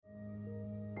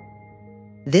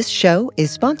This show is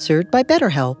sponsored by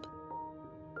BetterHelp.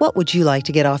 What would you like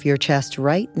to get off your chest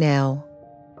right now?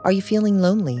 Are you feeling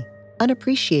lonely,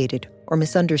 unappreciated, or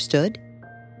misunderstood?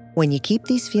 When you keep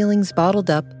these feelings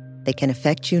bottled up, they can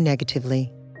affect you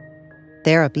negatively.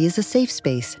 Therapy is a safe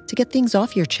space to get things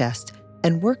off your chest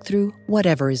and work through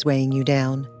whatever is weighing you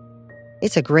down.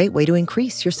 It's a great way to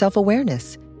increase your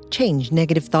self-awareness, change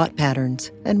negative thought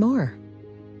patterns, and more.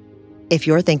 If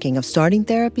you're thinking of starting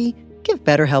therapy, give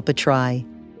BetterHelp a try.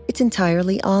 It's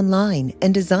entirely online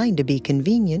and designed to be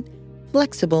convenient,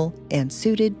 flexible, and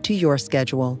suited to your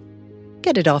schedule.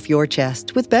 Get it off your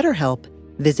chest with BetterHelp.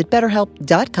 Visit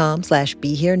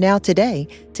BetterHelp.com/BeHereNow today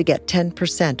to get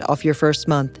 10% off your first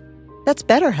month. That's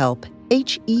BetterHelp,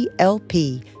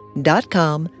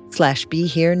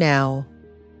 HELP.com/BeHereNow.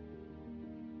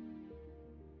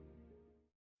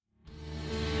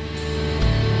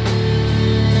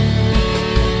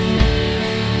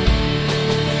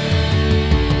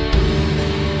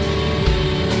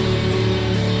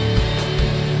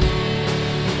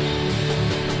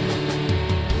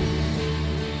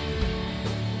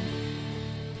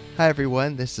 Hi,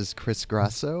 everyone. This is Chris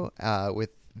Grosso with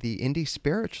the Indie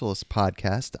Spiritualist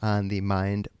podcast on the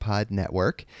Mind Pod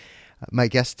Network. My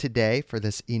guest today for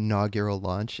this inaugural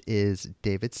launch is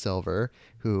David Silver,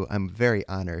 who I'm very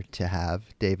honored to have.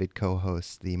 David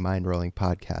co-hosts the Mind Rolling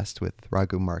podcast with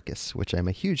Raghu Marcus, which I'm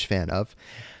a huge fan of.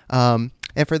 And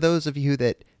for those of you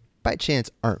that by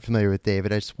chance aren't familiar with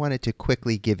David, I just wanted to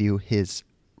quickly give you his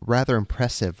rather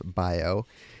impressive bio.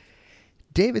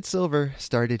 David Silver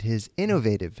started his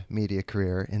innovative media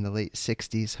career in the late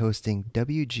 60s hosting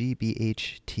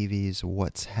WGBH-TV's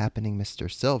What's Happening,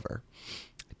 Mr. Silver.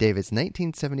 David's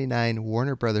 1979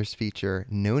 Warner Brothers feature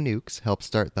No Nukes helped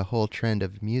start the whole trend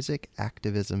of music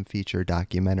activism feature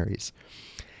documentaries.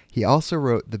 He also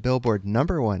wrote the Billboard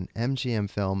 #1 MGM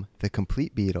film The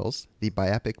Complete Beatles, the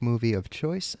biopic movie of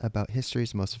choice about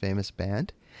history's most famous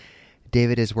band.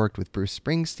 David has worked with Bruce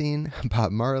Springsteen,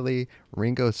 Bob Marley,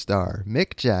 Ringo Starr,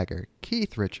 Mick Jagger,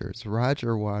 Keith Richards,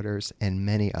 Roger Waters, and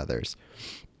many others.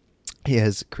 He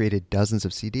has created dozens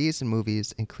of CDs and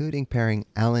movies, including pairing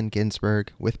Allen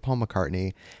Ginsberg with Paul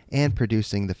McCartney and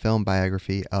producing the film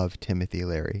biography of Timothy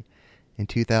Leary. In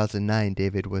 2009,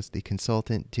 David was the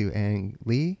consultant to Ang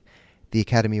Lee, the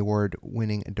Academy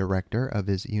Award-winning director of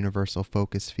his Universal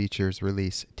Focus Features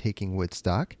release Taking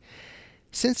Woodstock.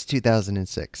 Since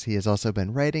 2006, he has also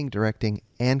been writing, directing,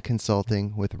 and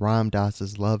consulting with Ram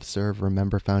Dass's Love, Serve,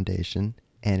 Remember Foundation,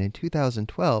 and in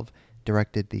 2012,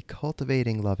 directed the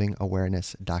Cultivating Loving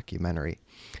Awareness documentary.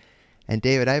 And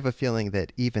David, I have a feeling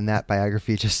that even that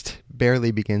biography just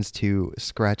barely begins to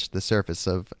scratch the surface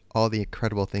of all the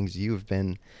incredible things you've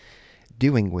been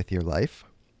doing with your life.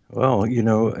 Well,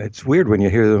 it's weird when you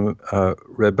hear them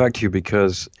read back to you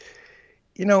because,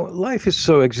 life is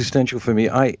so existential for me.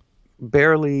 I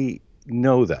barely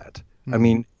know that. I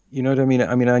mean, you know what I mean?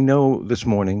 I mean, I know this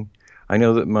morning, I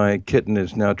know that my kitten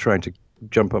is now trying to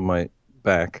jump on my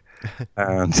back.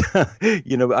 And,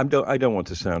 I don't want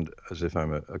to sound as if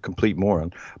I'm a complete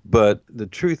moron. But the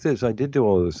truth is, I did do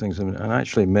all those things and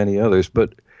actually many others.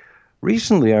 But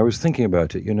recently I was thinking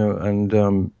about it,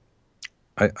 and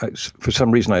I for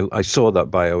some reason, I saw that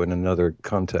bio in another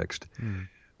context. And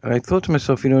I thought to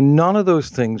myself, none of those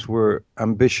things were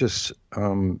ambitious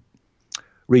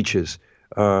reaches.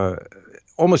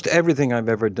 Almost everything I've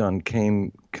ever done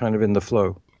came kind of in the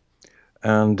flow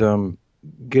and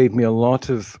gave me a lot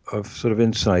of sort of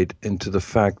insight into the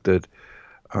fact that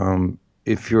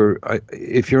if you're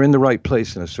in the right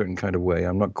place in a certain kind of way,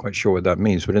 I'm not quite sure what that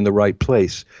means, but in the right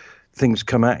place, things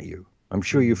come at you. I'm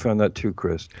sure you found that too,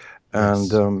 Chris.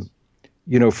 Yes. And,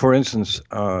 for instance,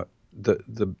 the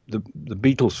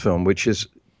Beatles film, which is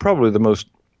probably the most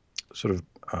sort of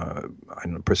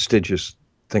prestigious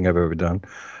thing I've ever done,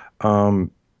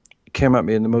 came at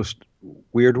me in the most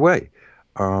weird way.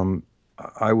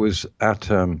 I was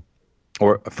at,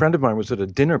 or a friend of mine was at a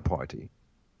dinner party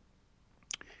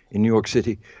in New York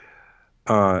City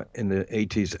in the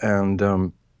 80s,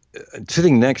 and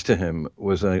sitting next to him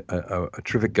was a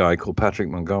terrific guy called Patrick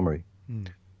Montgomery,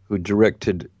 who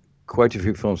directed quite a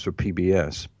few films for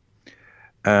PBS.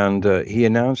 And he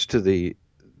announced to the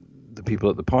people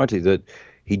at the party that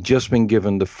he'd just been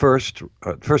given the first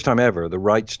time ever, the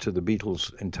rights to the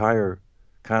Beatles' entire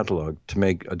catalog to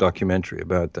make a documentary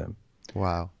about them.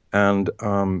 Wow. And,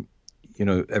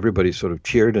 everybody sort of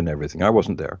cheered and everything. I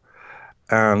wasn't there.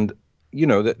 And,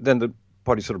 then the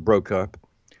party sort of broke up.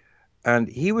 And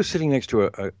he was sitting next to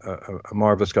a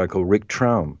marvelous guy called Rick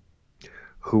Traum,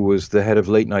 who was the head of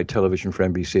late night television for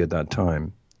NBC at that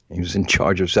time He was in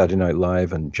charge of Saturday Night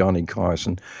Live and Johnny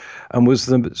Carson, and was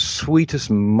the sweetest,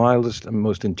 mildest, and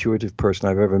most intuitive person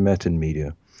I've ever met in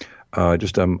media.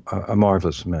 Just a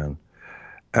marvelous man.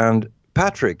 And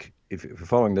Patrick, if you're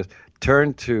following this,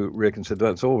 turned to Rick and said,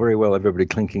 "That's all very well, everybody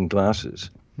clinking glasses,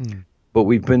 but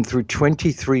we've been through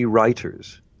 23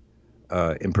 writers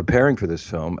in preparing for this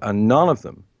film, and none of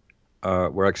them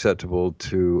were acceptable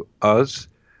to us,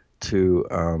 to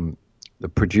the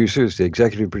producers, the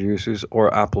executive producers,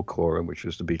 or Apple Corps, which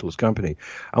was the Beatles company.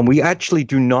 And we actually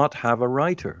do not have a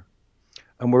writer.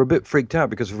 And we're a bit freaked out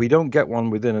because if we don't get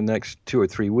one within the next 2 or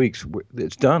 3 weeks,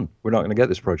 it's done. We're not going to get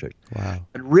this project." Wow.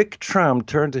 And Rick Tram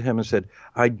turned to him and said,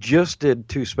 "I just did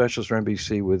 2 specials for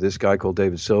NBC with this guy called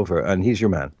David Silver, and he's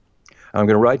your man. I'm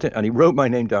going to write it." And he wrote my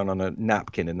name down on a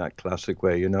napkin in that classic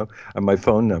way, and my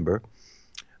phone number.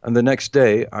 And the next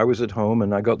day, I was at home,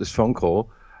 and I got this phone call,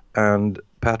 and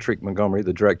Patrick Montgomery,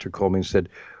 the director, called me and said,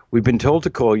 "We've been told to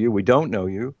call you. We don't know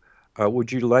you.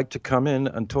 Would you like to come in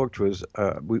and talk to us?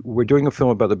 We're doing a film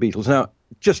about the Beatles." Now,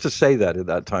 just to say that at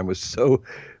that time was so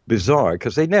bizarre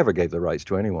because they never gave the rights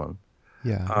to anyone.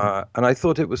 Yeah. And I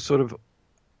thought it was sort of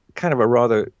kind of a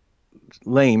rather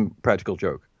lame practical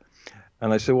joke.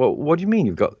 And I said, "Well, what do you mean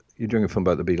you're doing a film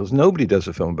about the Beatles? Nobody does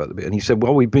a film about the Beatles." And he said,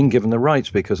 "Well, we've been given the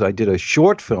rights because I did a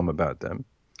short film about them,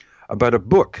 about a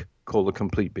book called The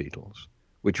Complete Beatles,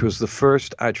 which was the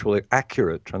first actually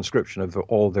accurate transcription of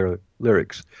all their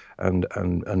lyrics and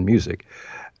music."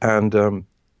 And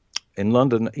in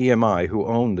London, EMI, who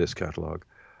owned this catalogue,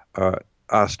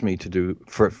 asked me to do,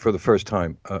 for the first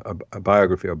time, a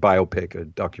biography, a biopic, a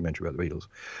documentary about the Beatles.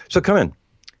 So come in.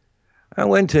 I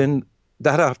went in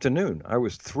that afternoon. I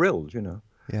was thrilled,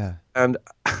 Yeah. And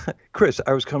Chris,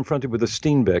 I was confronted with a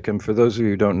Steenbeck, and for those of you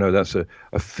who don't know, that's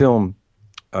a film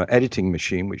editing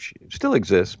machine, which still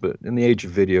exists, but in the age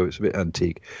of video, it's a bit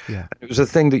antique. Yeah. It was a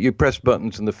thing that you press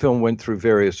buttons and the film went through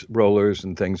various rollers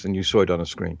and things and you saw it on a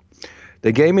screen.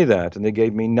 They gave me that, and they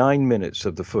gave me 9 minutes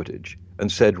of the footage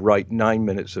and said, "Write 9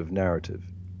 minutes of narrative."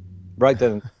 Right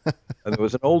then, and there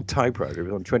was an old typewriter. It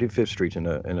was on 25th Street in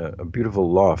a beautiful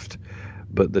loft,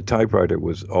 but the typewriter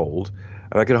was old,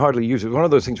 and I could hardly use it. It was one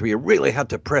of those things where you really had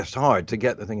to press hard to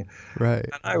get the thing. Right.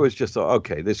 And I was just thought,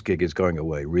 okay, this gig is going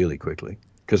away really quickly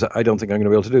because I don't think I'm going to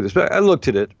be able to do this. But I looked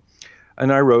at it,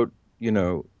 and I wrote,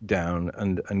 down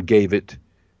and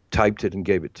typed it and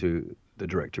gave it to the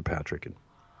director, Patrick.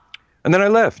 And then I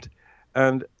left.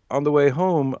 And on the way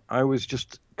home, I was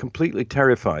just completely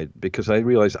terrified because I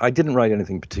realized I didn't write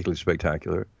anything particularly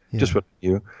spectacular, just what I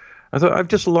knew. I thought, I've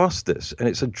just lost this, and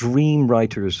it's a dream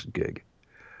writer's gig.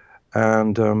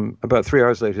 And about 3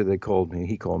 hours later, he called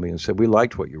me and said, "We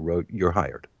liked what you wrote, you're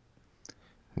hired."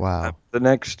 Wow. The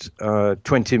next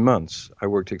 20 months, I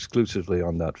worked exclusively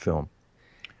on that film,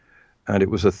 and it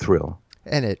was a thrill.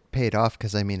 And it paid off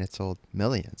because, it sold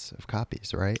millions of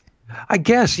copies, right? I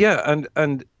guess, yeah.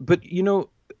 But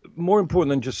more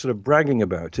important than just sort of bragging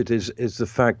about it is the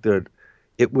fact that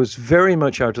it was very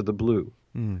much out of the blue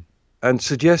and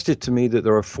suggested to me that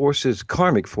there are forces,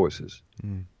 karmic forces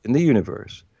in the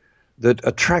universe that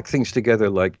attract things together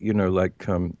like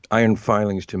iron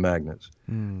filings to magnets,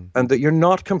 and that you're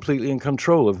not completely in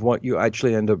control of what you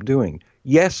actually end up doing.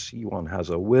 Yes, one has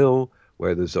a will.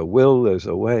 Where there's a will, there's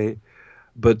a way.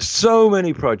 But so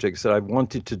many projects that I've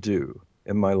wanted to do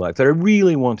in my life, that I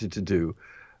really wanted to do,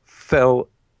 fell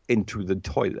into the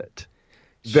toilet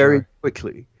very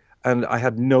quickly, and I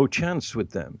had no chance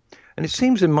with them. And it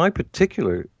seems in my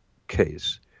particular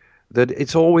case that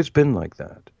it's always been like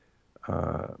that.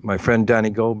 My friend Danny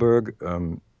Goldberg,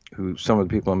 who some of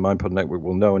the people on MindPod Network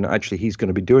will know, and actually he's going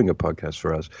to be doing a podcast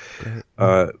for us.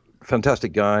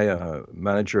 Fantastic guy,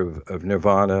 manager of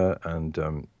Nirvana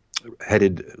and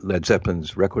headed Led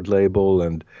Zeppelin's record label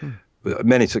and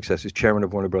many successes, chairman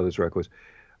of Warner Brothers Records.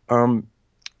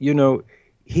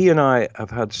 He and I have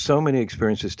had so many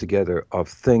experiences together of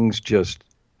things just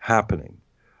happening,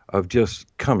 of just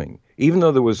coming. Even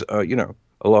though there was, a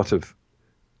lot of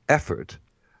effort,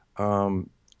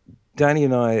 Danny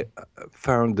and I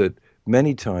found that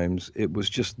many times it was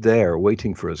just there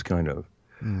waiting for us, kind of.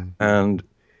 And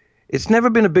it's never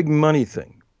been a big money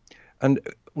thing. And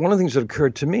one of the things that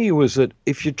occurred to me was that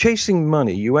if you're chasing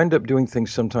money, you end up doing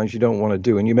things sometimes you don't want to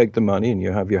do, and you make the money and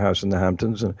you have your house in the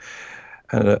Hamptons and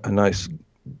a nice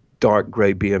dark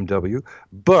gray BMW,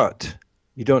 but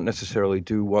you don't necessarily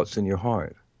do what's in your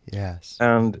heart. Yes.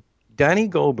 And Danny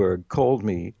Goldberg called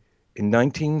me in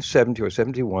 1970 or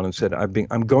 71 and said,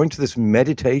 I'm going to this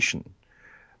meditation,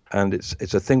 and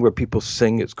it's a thing where people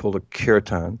sing. It's called a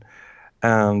kirtan.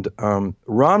 And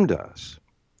Ram Dass,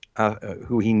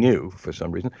 who he knew for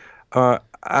some reason,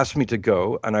 asked me to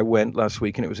go, and I went last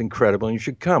week, and it was incredible, and you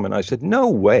should come. And I said, no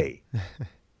way.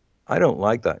 I don't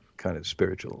like that kind of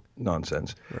spiritual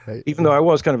nonsense. Right. Even though I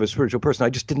was kind of a spiritual person, I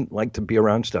just didn't like to be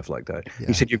around stuff like that. Yeah.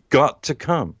 He said, you've got to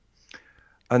come.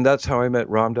 And that's how I met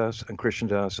Ram Dass and Krishna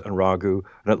Das and Raghu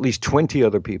and at least 20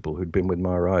 other people who'd been with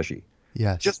Maharaji.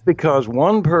 Yes. Just because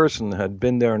one person had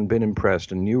been there and been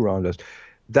impressed and knew Ram Dass,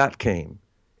 that came.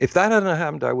 If that hadn't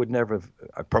happened,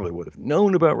 I probably would have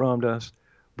known about Ram Dass,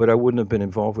 but I wouldn't have been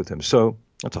involved with him. So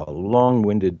that's a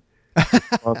long-winded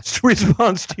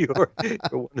response to your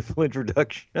wonderful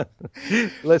introduction.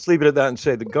 Let's leave it at that and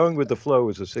say that going with the flow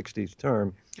is a 60s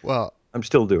term. Well, I'm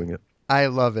still doing it. I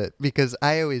love it because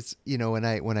I always, when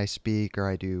I speak or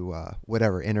I do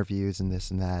whatever interviews and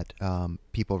this and that,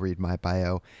 people read my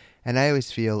bio, and I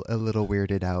always feel a little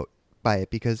weirded out by it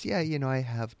because, I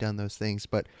have done those things,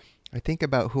 but I think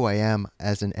about who I am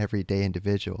as an everyday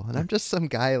individual, and I'm just some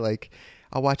guy like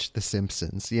I'll watch The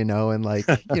Simpsons, and like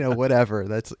whatever.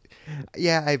 That's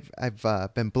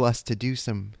I've been blessed to do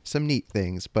some neat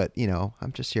things, but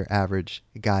I'm just your average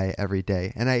guy every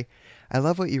day, and I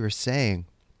love what you were saying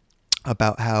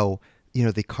about how,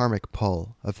 the karmic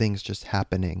pull of things just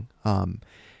happening.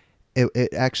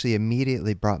 It actually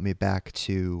immediately brought me back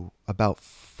to about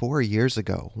 4 years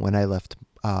ago when I left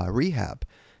rehab.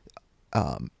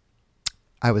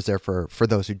 I was there for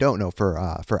those who don't know,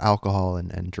 for alcohol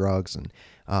and drugs.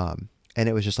 And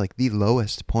it was just like the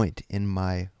lowest point in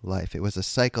my life. It was a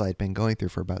cycle I'd been going through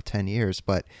for about 10 years,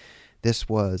 but this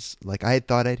was like, I had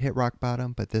thought I'd hit rock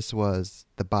bottom, but this was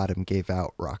the bottom gave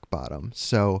out rock bottom.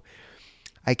 So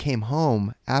I came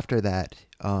home after that,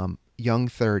 young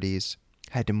 30s,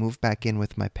 had to move back in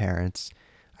with my parents.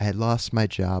 I had lost my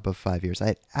job of 5 years. I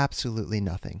had absolutely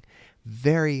nothing.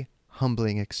 Very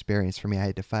humbling experience for me. I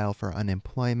had to file for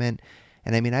unemployment.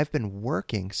 And I mean, I've been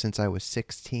working since I was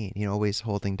 16, always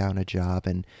holding down a job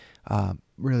and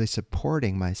really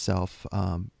supporting myself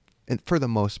and for the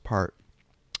most part.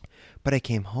 But I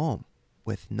came home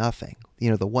with nothing.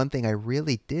 The one thing I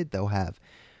really did, though, have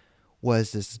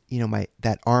was this,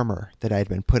 that armor that I'd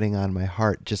been putting on my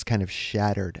heart just kind of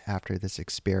shattered after this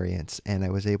experience. And I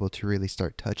was able to really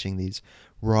start touching these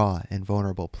raw and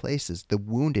vulnerable places, the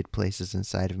wounded places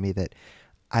inside of me that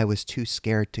I was too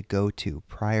scared to go to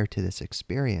prior to this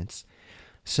experience.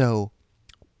 So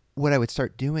what I would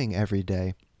start doing every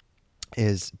day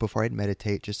is, before I'd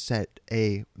meditate, just set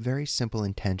a very simple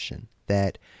intention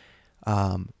that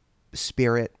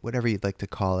spirit, whatever you'd like to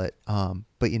call it,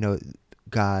 but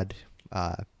God,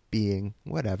 being,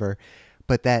 whatever,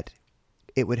 but that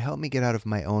it would help me get out of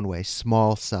my own way,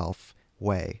 small self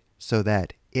way, so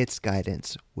that its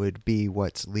guidance would be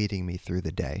what's leading me through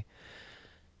the day.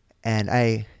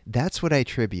 And that's what I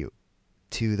attribute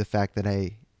to the fact that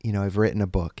I've written a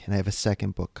book and I have a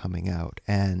second book coming out,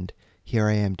 and here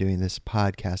I am doing this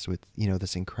podcast with,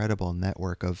 this incredible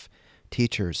network of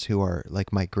teachers who are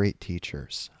like my great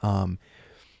teachers.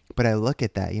 But I look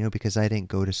at that, because I didn't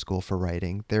go to school for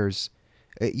writing.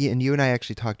 And you and I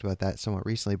actually talked about that somewhat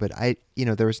recently, but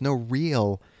there was no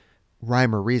real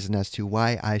rhyme or reason as to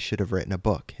why I should have written a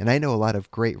book. And I know a lot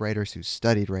of great writers who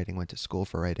studied writing, went to school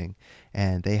for writing,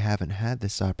 and they haven't had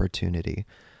this opportunity.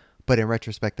 But in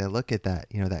retrospect, I look at that,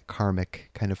 that karmic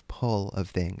kind of pull of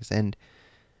things. And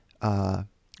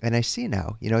I see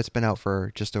now, it's been out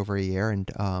for just over a year,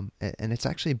 and it's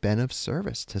actually been of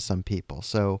service to some people.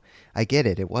 So I get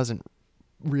it. It wasn't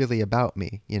really about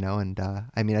me, and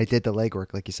I mean, I did the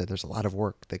legwork. Like you said, there's a lot of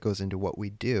work that goes into what we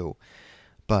do.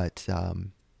 But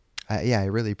I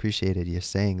really appreciated you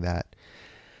saying that.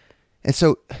 And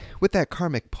so with that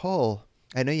karmic pull,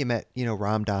 I know you met,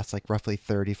 Ram Dass like roughly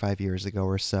 35 years ago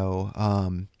or so.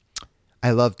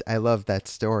 I loved that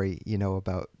story,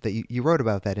 about that. You wrote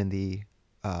about that in the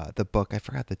book. I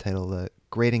forgot the title, The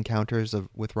Great Encounters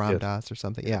with Ram Dass or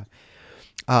something. Yeah.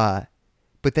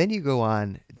 But then you go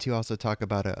on to also talk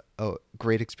about a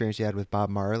great experience you had with Bob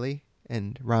Marley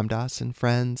and Ram Dass and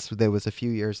friends. That was a few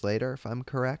years later, if I'm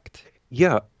correct.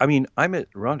 Yeah, I mean, I met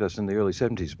Ram Dass in the early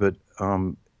 70s, but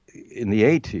in the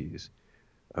 80s,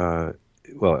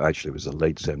 well, actually it was the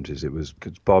late 70s. It was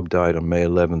because Bob died on May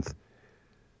 11th,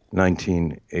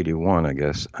 1981, I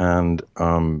guess. And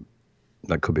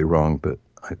that could be wrong, but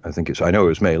I know it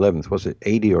was May 11th. Was it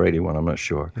 80 or 81? I'm not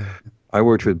sure. Yeah. I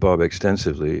worked with Bob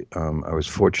extensively. I was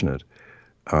fortunate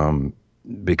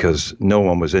because no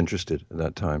one was interested at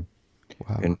that time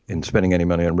in spending any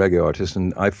money on reggae artists.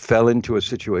 And I fell into a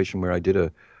situation where I did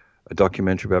a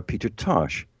documentary about Peter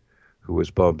Tosh, who was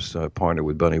Bob's partner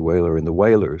with Bunny Wailer in the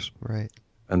Wailers. Right.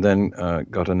 And then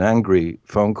got an angry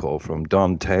phone call from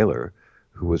Don Taylor,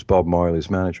 who was Bob Marley's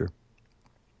manager,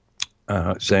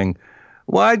 saying,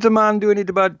 Why the man doing it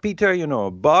about Peter?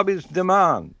 Bob is the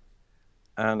man.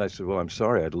 And I said, well, I'm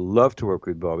sorry. I'd love to work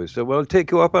with Bob. He said, well, I'll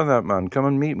take you up on that, man. Come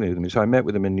and meet me with him. So I met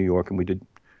with him in New York, and we did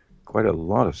quite a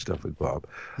lot of stuff with Bob.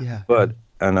 Yeah.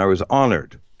 And I was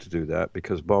honored to do that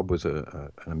because Bob was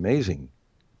an amazing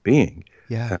being.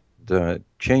 Yeah. And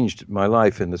changed my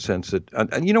life in the sense that,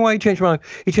 and you know why he changed my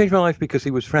life? He changed my life because I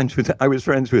was friends with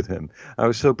him. I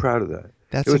was so proud of that.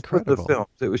 That's it was incredible. The films.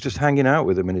 It was just hanging out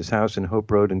with him in his house in Hope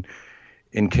Road and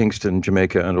in Kingston,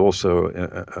 Jamaica, and also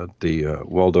at the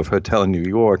Waldorf Hotel in New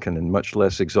York and in much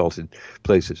less exalted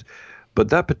places. But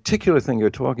that particular thing you're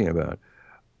talking about,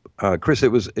 Chris, it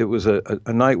was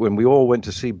a night when we all went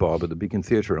to see Bob at the Beacon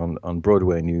Theatre on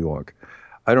Broadway in New York.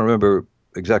 I don't remember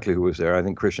exactly who was there. I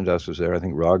think Christian Das was there. I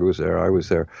think Raga was there. I was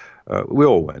there. We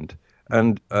all went.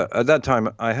 And at that time,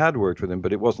 I had worked with him,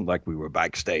 but it wasn't like we were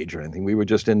backstage or anything. We were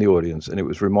just in the audience, and it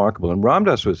was remarkable. And Ram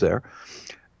Dass was there.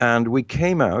 And we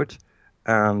came out,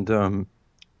 and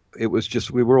it was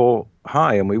just, we were all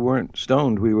high, and we weren't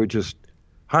stoned. We were just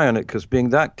high on it, because being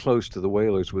that close to the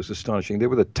Wailers was astonishing. They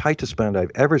were the tightest band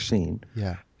I've ever seen.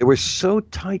 Yeah. They were so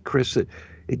tight, Chris, that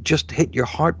it just hit your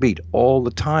heartbeat all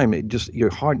the time. Your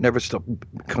heart never stopped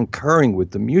concurring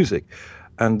with the music.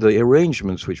 And the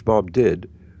arrangements which Bob did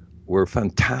were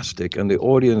fantastic, and the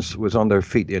audience was on their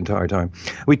feet the entire time.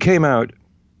 We came out,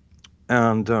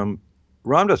 and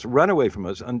Ram Dass ran away from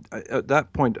us, and at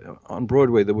that point on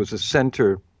Broadway there was a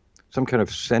center, some kind of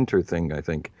center thing, I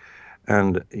think,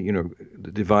 and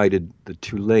divided the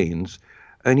two lanes,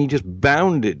 and he just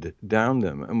bounded down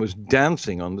them and was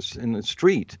dancing in the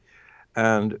street.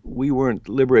 And we weren't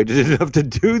liberated enough to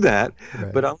do that.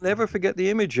 Right. But I'll never forget the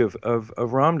image of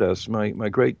Ram Dass, my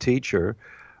great teacher,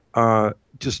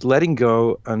 just letting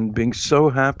go and being so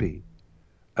happy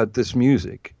at this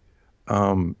music.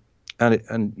 And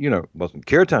it wasn't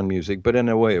kirtan music, but in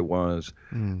a way it was.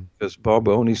 Because Bob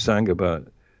only sang about,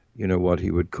 what he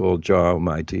would call Jah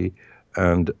Almighty.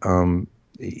 And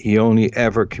he only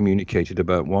ever communicated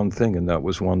about one thing, and that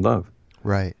was one love.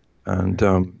 Right. And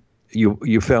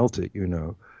you felt it,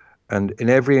 And in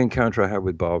every encounter I had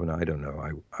with Bob, and I don't know,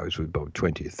 I was with Bob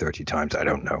 20 or 30 times, I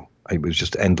don't know. It was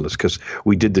just endless, because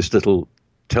we did this little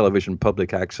television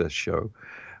public access show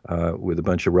with a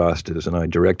bunch of Rastas, and I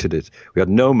directed it. We had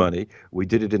no money. We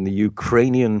did it in the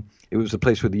Ukrainian, it was the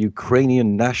place where the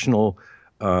Ukrainian national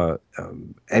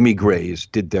emigres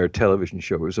did their television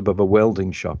show. It was above a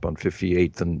welding shop on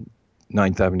 58th and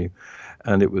 9th Avenue.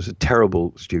 And it was a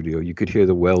terrible studio. You could hear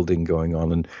the welding going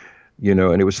on. And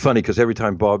it was funny because every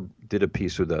time Bob did a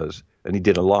piece with us, and he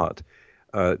did a lot,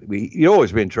 he'd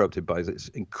always be interrupted by this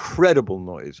incredible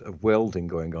noise of welding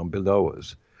going on below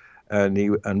us.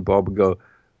 And Bob would go,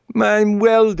 "Man,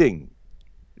 welding.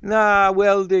 Nah,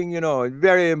 welding,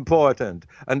 very important."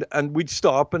 And we'd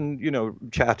stop and,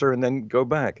 chatter and then go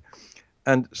back.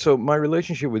 And so my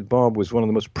relationship with Bob was one of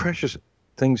the most precious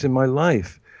things in my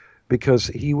life, because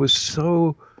he was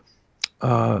so,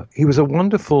 he was a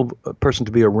wonderful person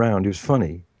to be around. He was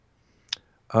funny,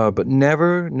 but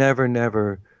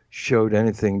never showed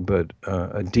anything but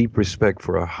a deep respect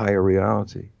for a higher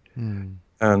reality.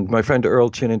 And my friend Earl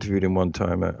Chin interviewed him one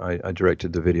time. I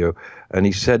directed the video, and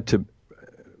he said to,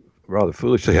 rather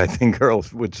foolishly, I think Earl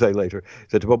would say later, he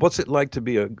said to Bob, "What's it like to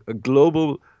be a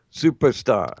global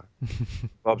superstar?"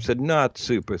 Bob said, "Not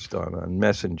superstar, man,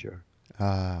 messenger.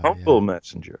 Humble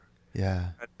messenger." Yeah.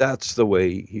 That's the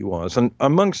way he was. And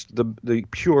amongst the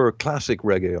pure classic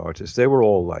reggae artists, they were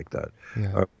all like that.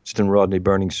 Yeah. Winston Rodney,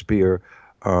 Burning Spear,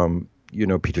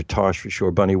 Peter Tosh for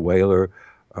sure, Bunny Wailer,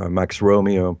 Max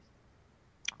Romeo.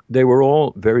 They were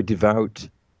all very devout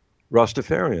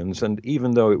Rastafarians. And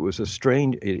even though it is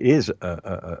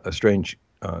a strange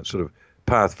sort of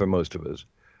path for most of us,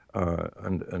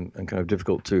 and kind of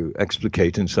difficult to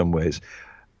explicate in some ways,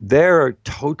 their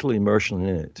total immersion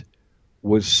in it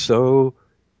was so,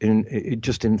 it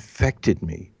just infected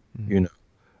me,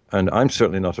 And I'm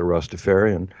certainly not a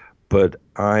Rastafarian, but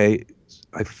I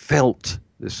felt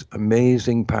this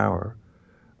amazing power,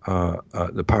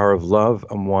 the power of love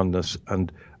and oneness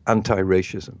and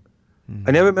anti-racism.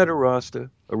 I never met a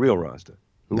real Rasta,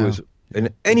 who was in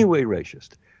any way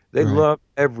racist. They loved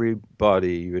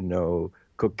everybody,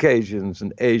 Caucasians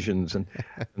and Asians and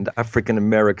African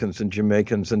Americans and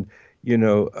Jamaicans, and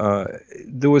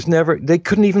there was never, they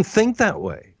couldn't even think that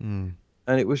way. And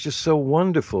it was just so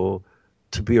wonderful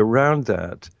to be around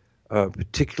that,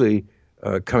 particularly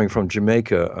coming from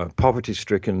Jamaica, a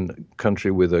poverty-stricken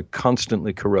country with a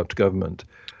constantly corrupt government,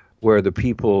 where the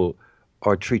people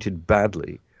are treated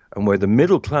badly, and where the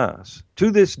middle class,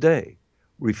 to this day,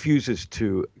 refuses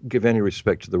to give any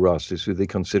respect to the Rastas, who they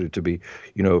consider to be,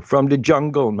 from the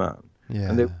jungle, man.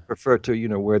 and they Yeah. prefer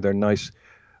to, wear their nice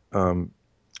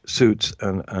suits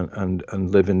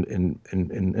and live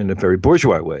in a very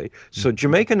bourgeois way. So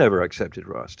Jamaica never accepted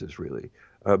Rastas really,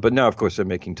 but now of course they're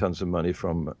making tons of money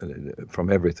from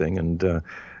everything and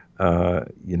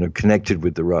connected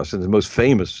with the Rastas. The most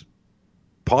famous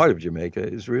part of Jamaica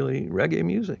is really reggae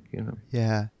music.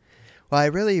 Yeah. Well, I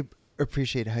really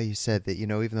appreciate how you said that,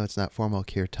 even though it's not formal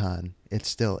kirtan, it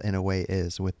still in a way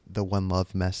is with the one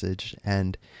love message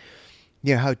and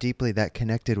how deeply that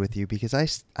connected with you because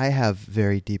I have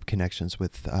very deep connections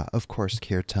with, of course,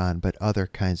 kirtan, but other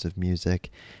kinds of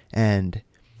music and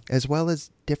as well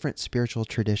as different spiritual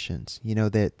traditions,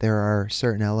 that there are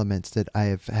certain elements that I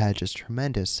have had just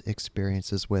tremendous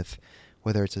experiences with,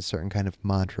 whether it's a certain kind of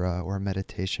mantra or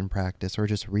meditation practice or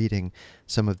just reading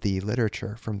some of the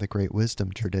literature from the great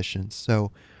wisdom traditions.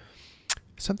 So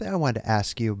something I wanted to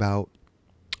ask you about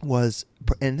was,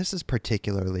 and this is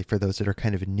particularly for those that are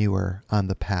kind of newer on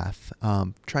the path,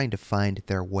 trying to find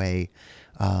their way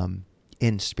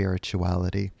in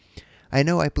spirituality.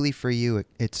 I believe for you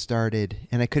it started,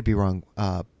 and I could be wrong,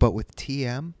 but with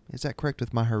TM, is that correct?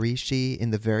 With Maharishi in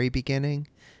the very beginning?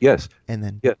 Yes, And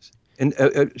then, yes. And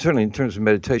certainly in terms of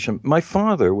meditation, my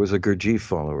father was a Gurdjieff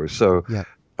follower. So, yep,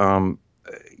 um,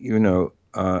 you know,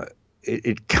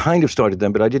 it kind of started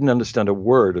then, but I didn't understand a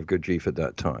word of Gurdjieff at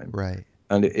that time. right,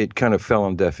 And it kind of fell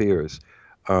on deaf ears.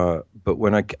 But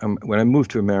when I moved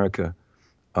to America,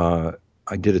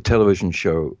 I did a television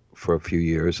show for a few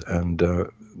years. And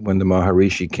when the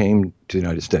Maharishi came to the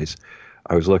United States,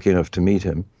 I was lucky enough to meet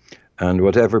him. And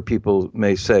whatever people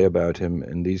may say about him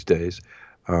in these days,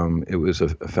 it was a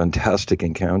fantastic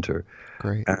encounter.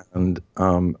 great, And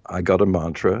I got a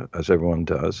mantra, as everyone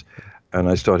does, and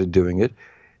I started doing it.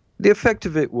 The effect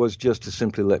of it was just to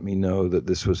simply let me know that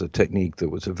this was a technique that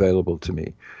was available to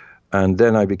me. And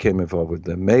then I became involved with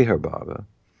the Meher Baba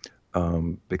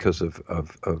because of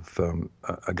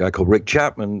a guy called Rick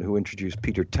Chapman who introduced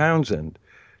Peter Townsend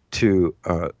to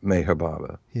Meher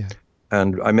Baba. yeah,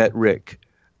 And I met Rick,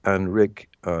 and Rick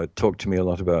talked to me a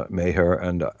lot about Meher,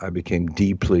 and I became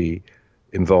deeply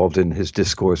involved in his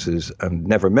discourses and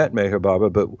never met Meher Baba,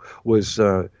 but was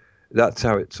that's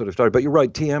how it sort of started. But you're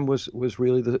right, TM was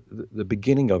really the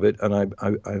beginning of it, and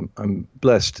I'm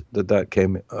blessed that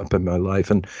came up in my life,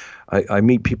 and I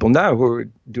meet people now who are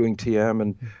doing TM,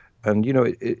 and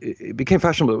it became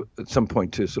fashionable at some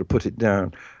point to sort of put it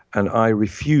down, and I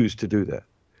refused to do that yeah,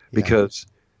 because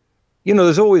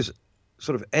there's always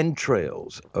sort of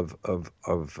entrails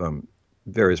of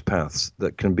various paths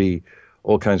that can be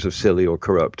all kinds of silly or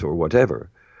corrupt or whatever.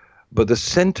 But the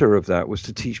center of that was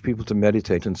to teach people to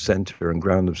meditate and center and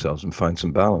ground themselves and find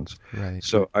some balance. right.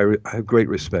 So I have great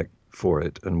respect for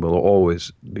it and will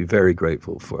always be very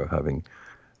grateful for having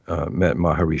met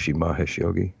Maharishi Mahesh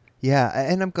Yogi. Yeah,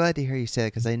 and I'm glad to hear you say it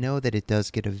because I know that it does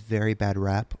get a very bad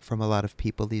rap from a lot of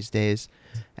people these days.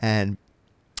 And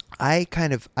I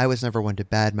was never one to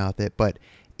badmouth it, but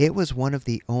it was one of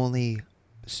the only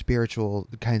spiritual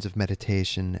kinds of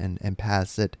meditation and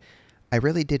paths that I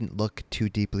really didn't look too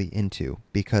deeply into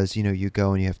because, you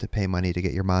go and you have to pay money to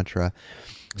get your mantra.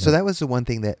 Yeah. So that was the one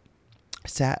thing that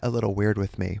sat a little weird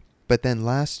with me. But then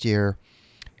last year,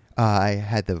 I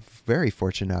had the very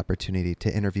fortunate opportunity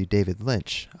to interview David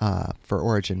Lynch for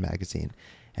Origin magazine.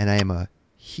 And I am a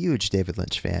huge David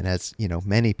Lynch fan, as,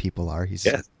 many people are. He's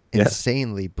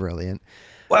insanely brilliant.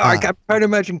 Well, I can try to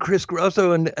imagine Chris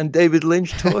Grosso and David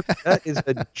Lynch talk. That is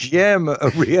a gem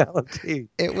of reality.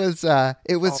 It was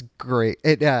great.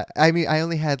 I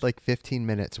only had like 15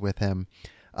 minutes with him,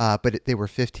 but they were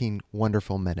 15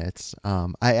 wonderful minutes.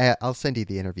 I'll send you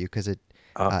the interview because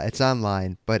it's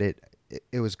online, but it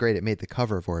was great. It made the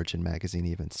cover of Origin magazine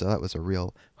even, so that was a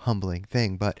real humbling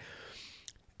thing. But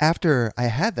after I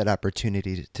had that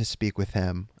opportunity to speak with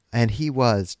him, and he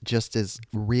was just as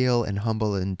real and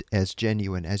humble and as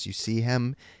genuine as you see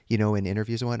him, in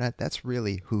interviews and whatnot. That's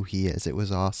really who he is. It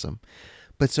was awesome.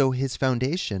 But so his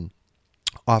foundation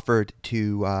offered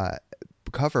to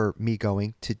cover me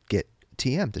going to get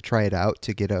TM, to try it out,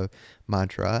 to get a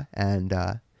mantra. And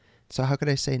so how could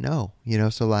I say no?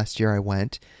 So last year I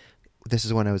went. This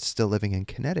is when I was still living in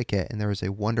Connecticut, and there was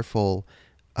a wonderful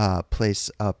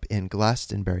place up in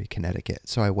Glastonbury, Connecticut.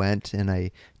 So I went and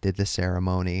I did the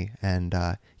ceremony, and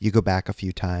you go back a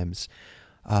few times.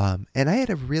 And I had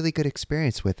a really good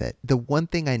experience with it. The one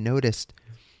thing I noticed,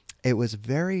 it was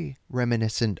very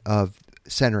reminiscent of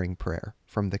centering prayer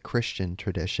from the Christian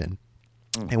tradition,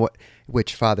 and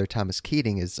which Father Thomas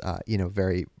Keating is,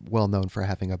 very well known for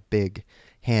having a big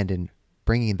hand in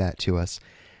bringing that to us.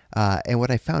 And what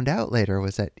I found out later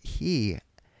was that he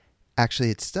actually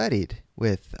had studied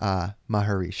with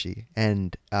Maharishi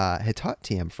and had taught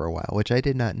TM for a while, which I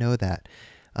did not know that.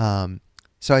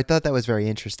 So I thought that was very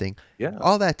interesting. Yeah.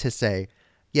 All that to say,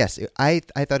 yes, I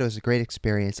thought it was a great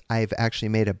experience. I've actually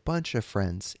made a bunch of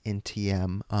friends in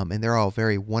TM, and they're all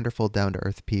very wonderful,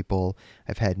 down-to-earth people.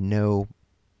 I've had no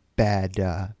bad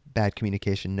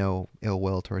communication, no ill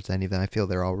will towards any of them. I feel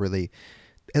they're all really,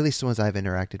 at least the ones I've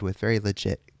interacted with, very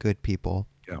legit, good people.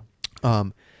 Yeah.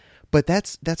 But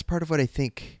that's part of what I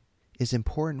think is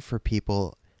important for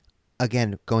people.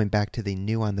 Again, going back to the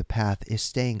new on the path, is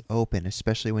staying open,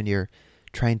 especially when you're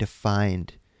trying to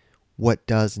find what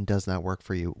does and does not work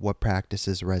for you, what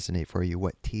practices resonate for you,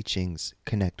 what teachings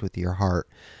connect with your heart.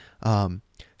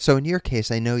 So in your case,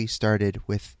 I know you started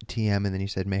with TM and then you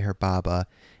said Meher Baba,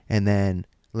 and then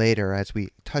later, as we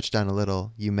touched on a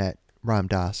little, you met Ram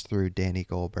Dass through Danny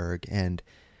Goldberg. And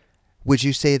would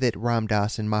you say that Ram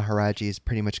Dass and Maharaji has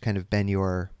pretty much kind of been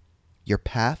your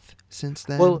path since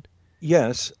then? Well,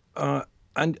 yes,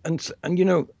 and you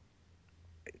know,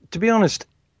 to be honest,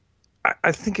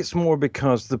 I think it's more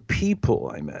because the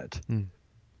people I met,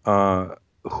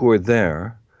 who are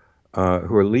there,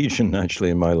 who are legion actually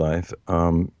in my life,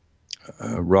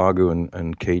 Raghu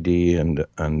and KD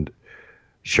and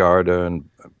Sharda and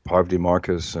Parvati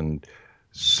Marcus and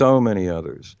so many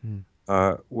others,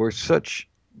 were such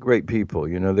great people.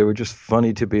 You know, they were just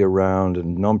funny to be around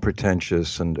and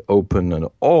non-pretentious and open and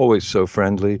always so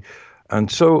friendly. And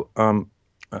so,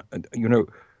 you know,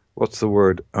 what's the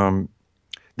word?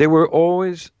 They were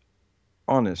always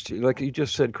honest. Like you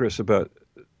just said, Chris, about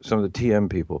some of the TM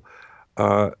people.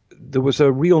 There was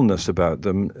a realness about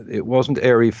them. It wasn't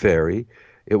airy-fairy.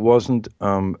 It wasn't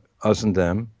us and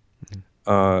them.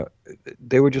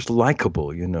 They were just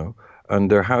likable, you know. And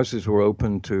their houses were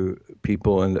open to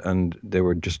people, and they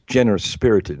were just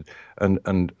generous-spirited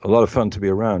and a lot of fun to be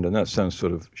around. And that sounds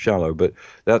sort of shallow, but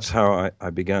that's how I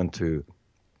began to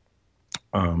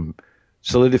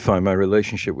solidify my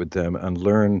relationship with them and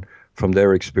learn from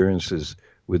their experiences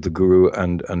with the Guru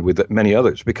and with many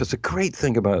others. Because the great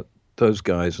thing about those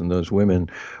guys and those women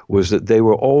was that they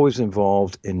were always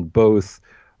involved in both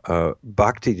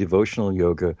bhakti devotional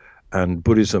yoga and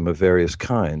Buddhism of various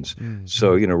kinds. Mm-hmm.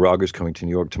 So, you know, Raghu's coming to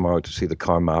New York tomorrow to see the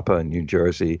Karmapa in New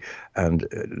Jersey, and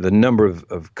the number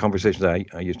of conversations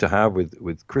I used to have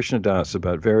with Krishna Das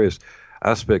about various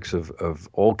aspects of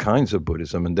all kinds of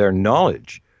Buddhism and their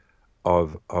knowledge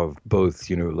of both,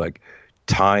 you know, like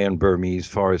Thai and Burmese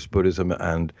forest Buddhism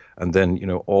and then, you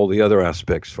know, all the other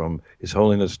aspects from His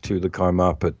Holiness to the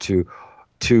Karmapa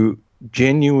to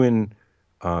genuine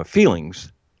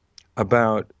feelings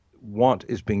about what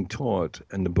is being taught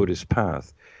in the Buddhist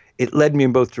path. It led me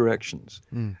in both directions.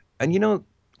 And you know,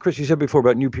 Chris, you said before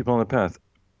about new people on the path.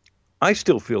 I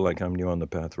still feel like I'm new on the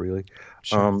path, really.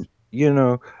 Sure. You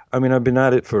know, I mean, I've been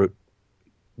at it for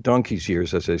donkey's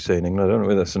years, as they say in England. I don't know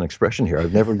whether that's an expression here.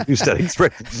 I've never used that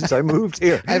expression since I moved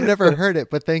here. I've never heard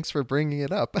it, but thanks for bringing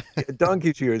it up.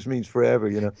 Donkey's years means forever,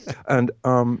 you know. And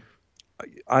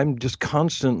I'm just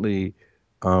constantly,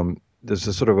 there's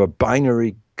a sort of a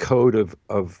binary code of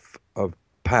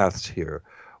paths here,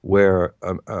 where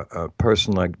a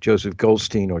person like Joseph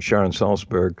Goldstein or Sharon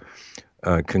Salzberg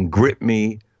can grip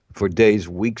me for days,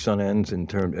 weeks on ends in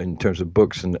terms of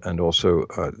books and also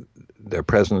their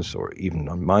presence, or even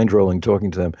on mind rolling,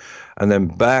 talking to them, and then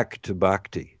back to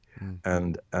bhakti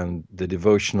and the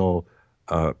devotional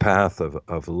path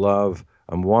of love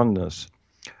and oneness.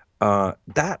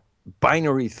 That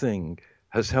binary thing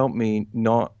has helped me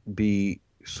not be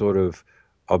sort of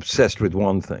obsessed with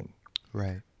one thing.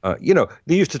 Right. You know,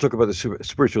 they used to talk about the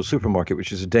spiritual supermarket,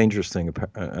 which is a dangerous thing,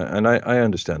 and I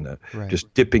understand that. Right.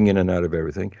 Just dipping in and out of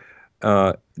everything.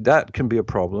 That can be a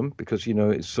problem because, you know,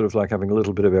 it's sort of like having a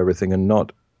little bit of everything and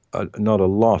not a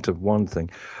lot of one thing.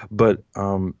 But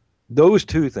those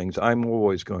two things I'm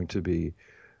always going to be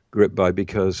gripped by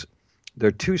because they're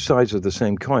two sides of the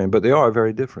same coin, but they are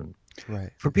very different.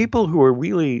 Right. For people who are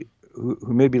really, who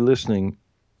may be listening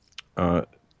to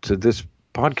this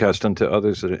podcast and to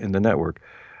others that are in the network,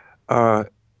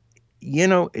 you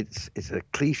know, it's a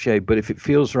cliche, but if it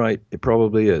feels right, it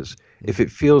probably is. If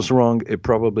it feels wrong, it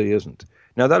probably isn't.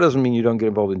 Now, that doesn't mean you don't get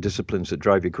involved in disciplines that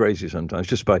drive you crazy sometimes.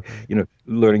 Just by, you know,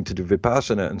 learning to do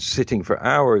vipassana and sitting for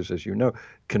hours, as you know,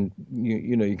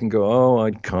 you can go, oh,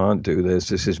 I can't do this.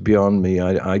 This is beyond me.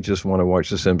 I just want to watch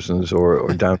The Simpsons or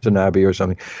Downton Abbey or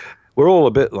something. We're all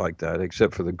a bit like that,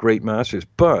 except for the great masters.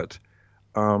 But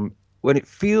when it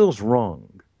feels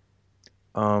wrong,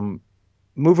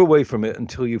 move away from it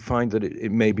until you find that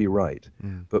it may be right.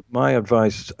 But my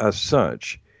advice as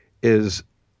such is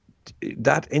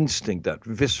that instinct, that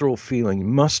visceral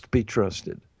feeling must be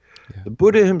trusted. Yeah. The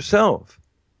Buddha himself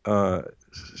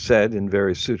said in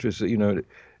various sutras that,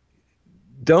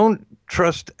 don't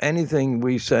trust anything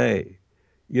we say.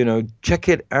 Check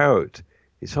it out.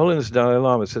 His Holiness Dalai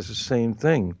Lama says the same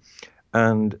thing.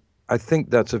 And I think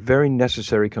that's a very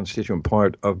necessary constituent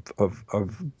part of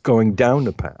going down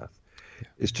the path,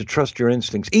 is to trust your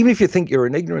instincts. Even if you think you're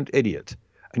an ignorant idiot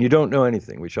and you don't know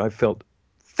anything, which I've felt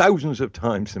thousands of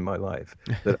times in my life,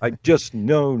 that I just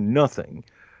know nothing.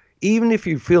 Even if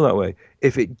you feel that way,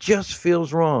 if it just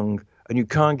feels wrong and you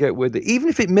can't get with it, even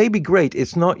if it may be great,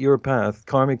 it's not your path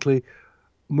karmically.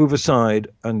 Move aside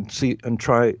and see and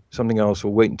try something else,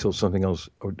 or wait until something else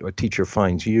or a teacher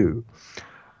finds you.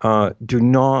 Do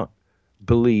not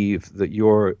believe that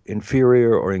you're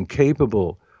inferior or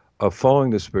incapable of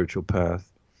following the spiritual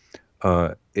path.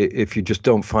 If you just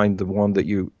don't find the one that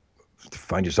you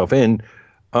find yourself in,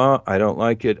 I don't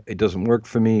like it. It doesn't work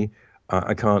for me.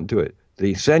 I can't do it.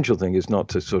 The essential thing is not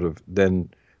to sort of then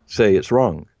say it's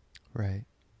wrong. Right.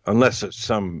 Unless it's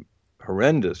some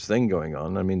horrendous thing going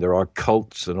on. I mean, there are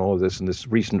cults and all of this, and this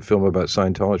recent film about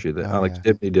Scientology that Alex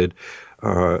Dibney did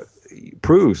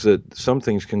proves that some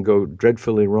things can go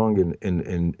dreadfully wrong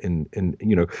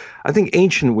in I think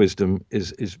ancient wisdom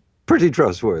is pretty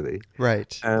trustworthy.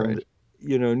 Right. And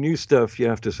right. New stuff, you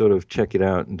have to sort of check it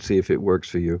out and see if it works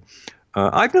for you.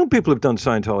 I've known people who've done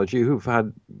Scientology who've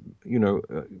had,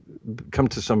 come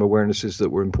to some awarenesses that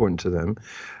were important to them.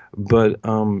 But,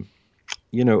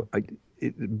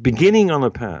 beginning on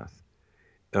a path,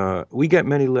 we get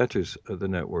many letters at the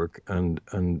network, and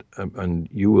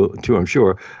you will too, I'm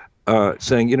sure,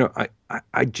 saying,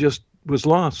 I just was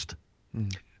lost.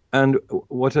 Mm. And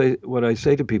what I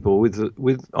say to people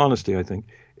with honesty, I think,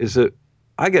 is that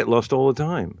I get lost all the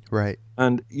time. Right.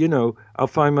 And, I'll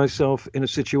find myself in a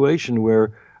situation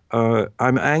where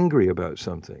I'm angry about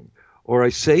something, or I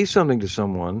say something to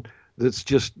someone that's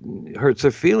just hurts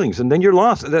their feelings, and then you're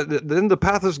lost. Then the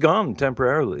path is gone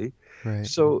temporarily. Right.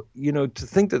 So, to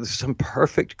think that there's some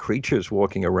perfect creatures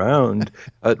walking around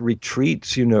at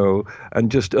retreats, and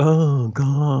just, oh,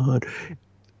 God,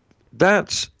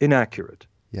 that's inaccurate.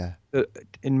 Yeah.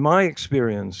 In my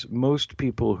experience, most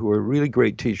people who are really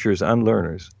great teachers and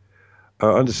learners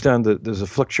understand that there's a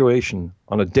fluctuation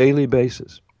on a daily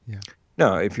basis. Yeah.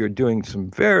 Now, if you're doing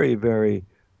some very, very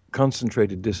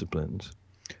concentrated disciplines,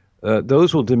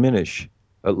 those will diminish,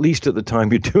 at least at the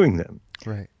time you're doing them.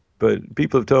 Right. But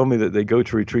people have told me that they go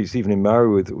to retreats, even in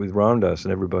Maui with Ramdas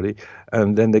and everybody,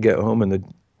 and then they get home and they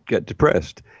get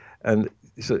depressed. And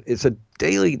so it's a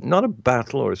daily, not a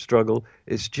battle or a struggle.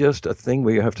 It's just a thing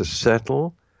where you have to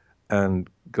settle and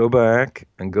go back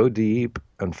and go deep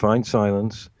and find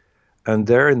silence. And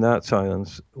there in that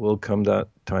silence will come that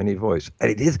tiny voice. And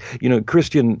it is,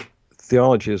 Christian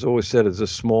theology has always said it's a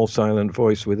small silent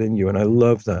voice within you. And I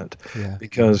love that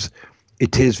because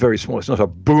it is very small. It's not a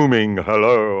booming,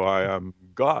 hello, I am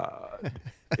God.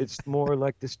 It's more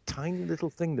like this tiny little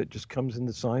thing that just comes in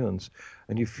the silence,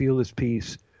 and you feel this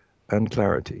peace and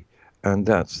clarity. And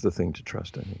that's the thing to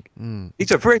trust, I think. Mm.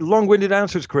 These are very long-winded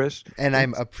answers, Chris. And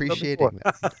I'm appreciating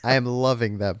them. I am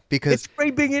loving them because it's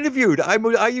great being interviewed.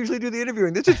 I usually do the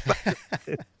interviewing. This is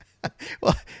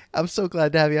well, I'm so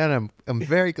glad to have you on. I'm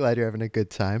very glad you're having a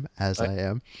good time, as I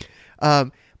am.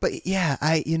 But yeah,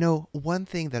 one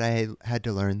thing that I had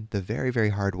to learn the very, very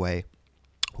hard way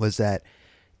was that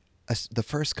the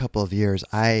first couple of years,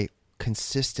 I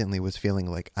consistently was feeling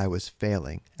like I was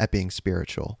failing at being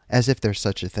spiritual, as if there's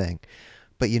such a thing.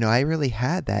 But, I really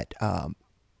had that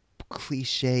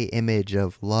cliche image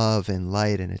of love and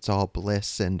light and it's all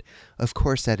bliss. And of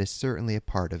course, that is certainly a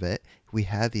part of it. We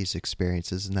have these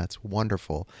experiences and that's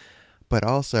wonderful. But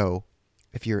also,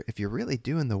 if you're really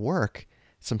doing the work,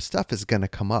 some stuff is going to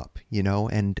come up,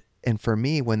 and for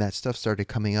me, when that stuff started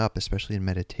coming up, especially in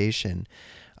meditation,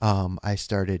 I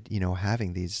started,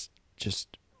 having these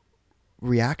just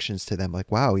reactions to them,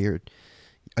 like, wow, you're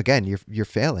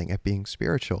failing at being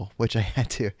spiritual, which I had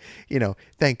to,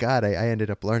 thank God I ended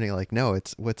up learning, like, no,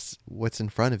 it's what's in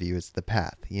front of you is the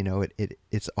path,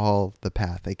 it's all the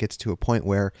path. It gets to a point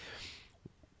where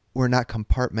we're not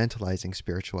compartmentalizing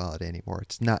spirituality anymore.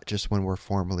 It's not just when we're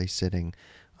formally sitting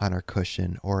on our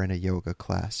cushion or in a yoga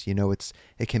class.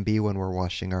 It can be when we're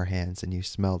washing our hands and you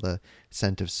smell the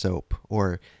scent of soap,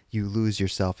 or you lose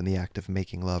yourself in the act of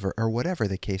making love, or whatever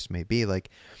the case may be.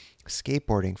 Like,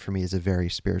 skateboarding for me is a very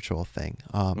spiritual thing.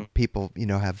 People,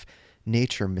 have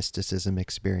nature mysticism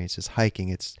experiences, hiking.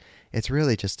 It's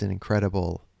really just an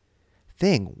incredible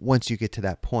thing once you get to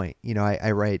that point.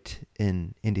 I write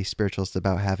in Indie Spiritualist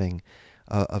about having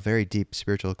a very deep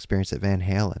spiritual experience at Van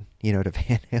Halen, at a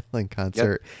Van Halen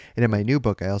concert. Yep. And in my new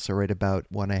book, I also write about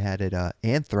one I had at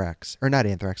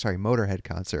Motorhead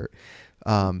concert.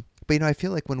 But, I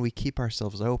feel like when we keep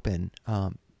ourselves open,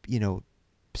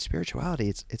 spirituality,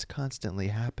 it's constantly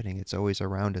happening. It's always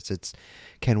around us. It's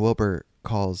Ken Wilber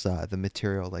calls the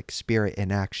material like spirit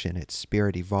in action. It's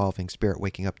spirit evolving, spirit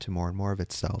waking up to more and more of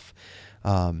itself.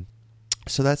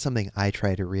 So that's something I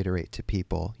try to reiterate to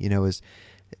people, is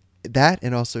that,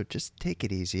 and also just take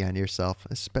it easy on yourself,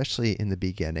 especially in the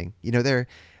beginning.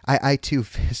 I too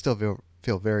still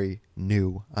feel very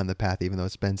new on the path, even though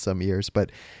it's been some years,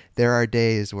 but there are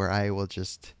days where I will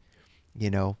just,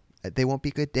 they won't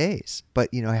be good days, but,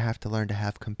 I have to learn to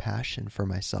have compassion for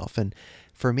myself. And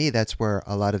for me, that's where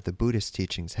a lot of the Buddhist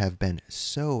teachings have been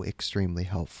so extremely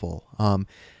helpful.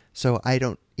 So I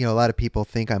don't, a lot of people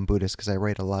think I'm Buddhist because I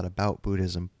write a lot about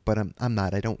Buddhism, but I'm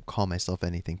not. I don't call myself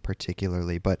anything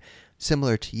particularly, but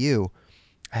similar to you,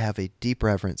 I have a deep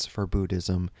reverence for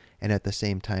Buddhism and at the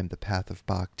same time the path of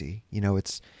bhakti.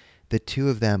 It's the two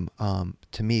of them,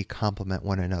 to me, complement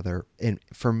one another, and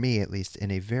for me at least, in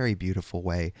a very beautiful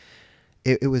way.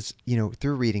 It was,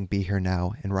 through reading Be Here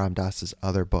Now and Ram Dass's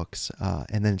other books,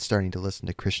 and then starting to listen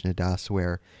to Krishna Das,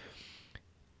 where,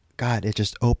 God, it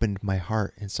just opened my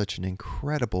heart in such an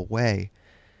incredible way.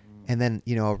 And then,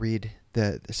 I'll read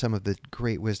some of the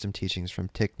great wisdom teachings from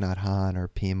Thich Nhat Hanh or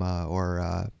Pema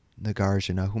or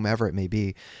Nagarjuna, whomever it may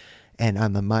be. And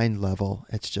on the mind level,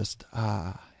 it's just,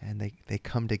 and they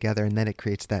come together, and then it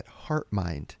creates that heart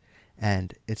mind.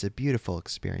 And it's a beautiful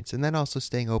experience. And then also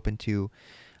staying open to,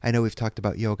 I know we've talked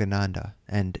about Yogananda,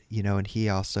 and, and he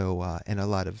also, and a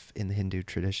lot of, in the Hindu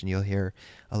tradition, you'll hear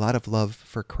a lot of love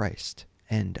for Christ.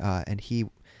 And he,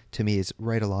 to me, is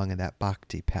right along in that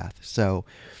bhakti path. So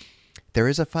there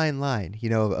is a fine line,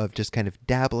 of just kind of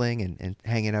dabbling and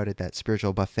hanging out at that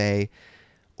spiritual buffet,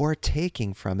 or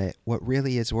taking from it what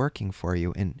really is working for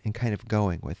you and kind of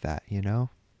going with that,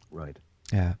 Right.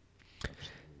 Yeah.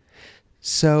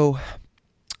 So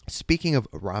speaking of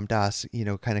Ram Dass,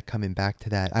 kind of coming back to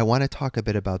that, I want to talk a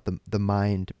bit about the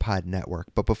Mind Pod Network.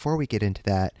 But before we get into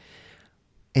that,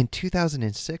 in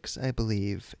 2006, I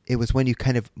believe, it was when you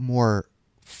kind of more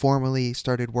formally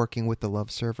started working with the Love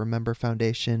Serve Remember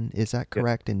Foundation. Is that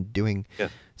correct? Yeah. And doing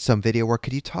some video work.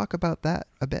 Could you talk about that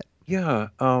a bit? Yeah,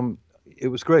 it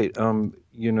was great.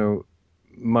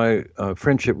 My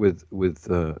friendship with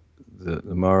the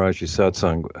Maharaji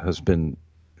Satsang has been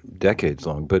decades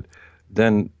long. But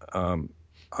then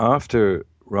after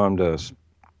Ram Dass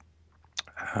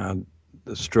had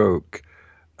the stroke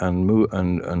and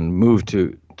moved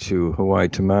to Hawaii,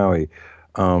 to Maui,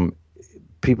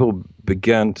 people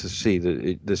began to see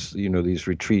that these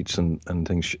retreats and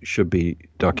things should be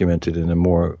documented in a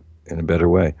better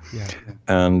way. Yeah.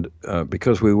 And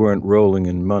because we weren't rolling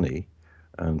in money,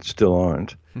 and still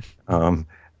aren't, I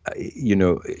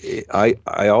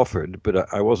offered,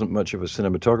 but I wasn't much of a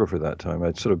cinematographer that time.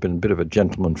 I'd sort of been a bit of a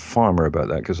gentleman farmer about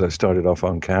that, because I started off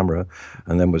on camera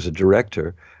and then was a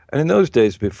director. And in those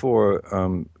days, before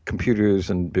computers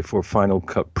and before Final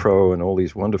Cut Pro and all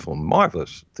these wonderful,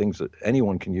 marvelous things that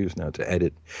anyone can use now to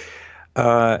edit,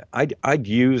 I'd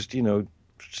used,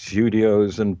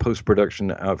 studios and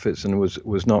post-production outfits, and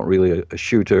was not really a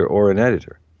shooter or an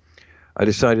editor. I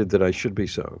decided that I should be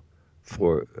so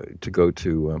to go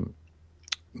to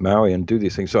Maui and do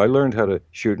these things. So I learned how to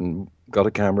shoot and got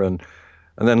a camera and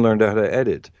then learned how to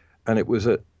edit. And it was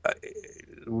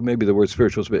maybe the word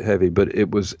spiritual is a bit heavy, but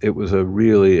it was a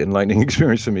really enlightening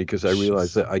experience for me, because I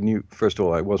realized that I knew, first of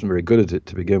all, I wasn't very good at it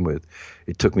to begin with.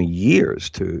 It took me years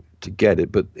to get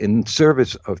it, but in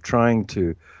service of trying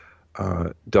to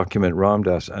document Ram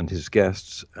Dass and his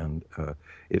guests, and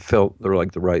it felt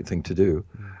like the right thing to do.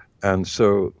 And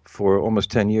so for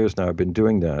almost 10 years now, I've been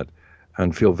doing that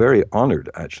and feel very honored,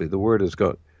 actually. The word has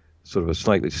got sort of a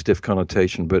slightly stiff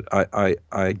connotation, but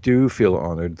I do feel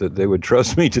honored that they would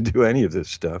trust me to do any of this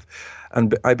stuff.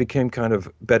 And I became kind of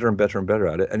better and better and better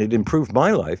at it. And it improved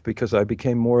my life, because I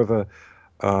became more of a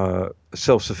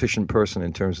self-sufficient person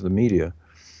in terms of the media,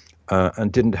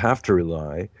 and didn't have to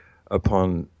rely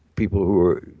upon people who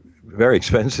were very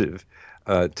expensive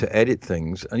to edit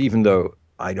things. And even though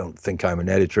I don't think I'm an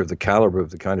editor of the caliber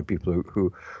of the kind of people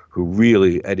who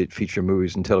really edit feature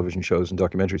movies and television shows and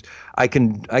documentaries, I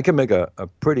can make a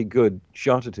pretty good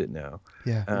shot at it now.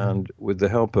 Yeah. And with the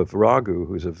help of Raghu,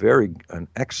 who's an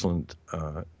excellent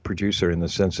producer, in the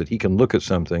sense that he can look at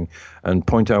something and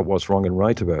point out what's wrong and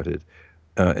right about it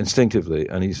instinctively,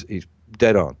 and he's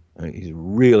dead on. He's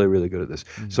really, really good at this.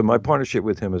 Mm-hmm. So my partnership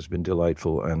with him has been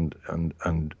delightful and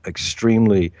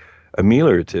extremely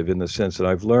ameliorative, in the sense that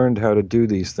I've learned how to do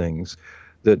these things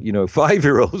that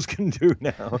 5-year-olds can do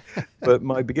now. But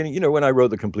my beginning, when I wrote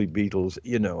The Complete Beatles,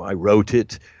 I wrote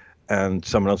it, and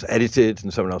someone else edited it,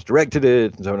 and someone else directed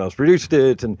it, and someone else produced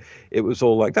it, and it was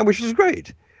all like that, which is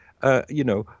great.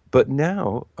 But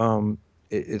now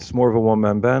it's more of a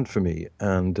one-man band for me,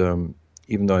 and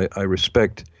even though I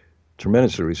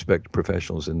tremendously respect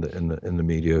professionals in the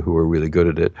media who are really good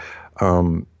at it,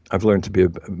 I've learned to be a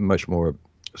much more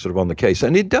sort of on the case,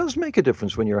 and it does make a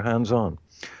difference when you're hands-on.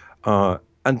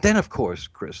 And then, of course,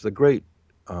 Chris, the great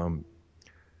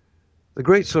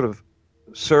sort of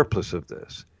surplus of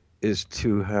this is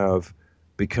to have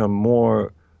become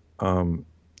more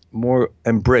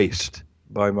embraced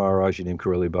by Maharaji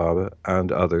Nimkaroli Baba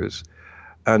and others,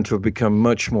 and to have become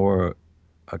much more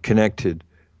connected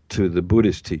to the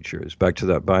Buddhist teachers, back to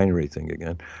that binary thing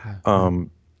again.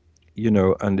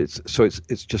 And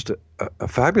it's just a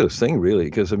fabulous thing, really,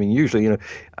 because, I mean, usually,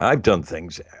 I've done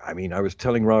things. I mean, I was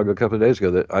telling Rag a couple of days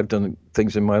ago that I've done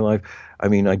things in my life. I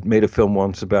mean, I made a film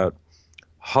once about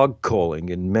hog calling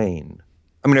in Maine.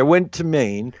 I mean, I went to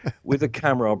Maine with a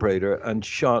camera operator and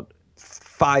shot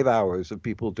 5 hours of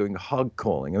people doing hog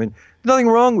calling. I mean, nothing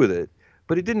wrong with it,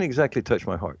 but it didn't exactly touch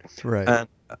my heart. Right. And,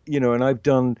 and I've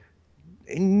done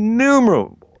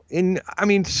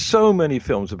so many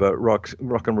films about rock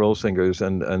and roll singers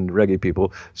and reggae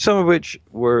people, some of which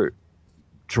were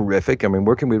terrific. I mean,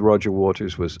 working with Roger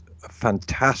Waters was a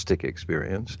fantastic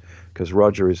experience, because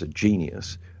Roger is a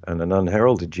genius and an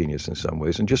unheralded genius in some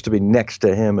ways. And just to be next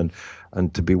to him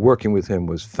and to be working with him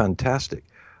was fantastic.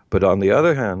 But on the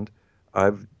other hand,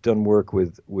 I've done work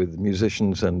with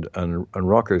musicians and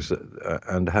rockers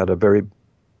and had a very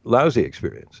lousy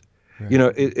experience.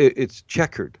 Right. It's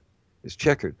checkered. It's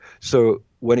checkered. So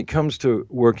when it comes to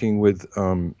working with,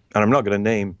 and I'm not going to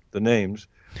name the names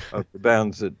of the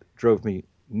bands that drove me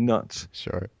nuts,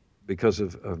 sure, because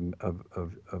of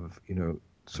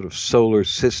sort of solar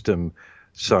system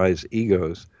size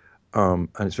egos, and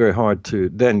it's very hard to.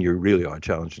 Then you really are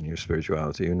challenging your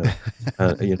spirituality.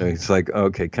 It's like,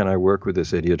 okay, can I work with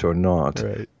this idiot or not?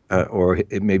 Right. Or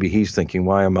maybe he's thinking,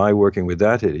 why am I working with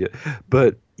that idiot?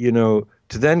 But to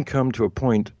then come to a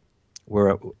point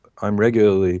where I'm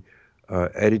regularly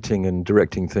editing and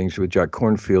directing things with Jack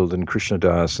Kornfield and Krishna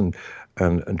Das and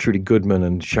Trudy Goodman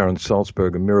and Sharon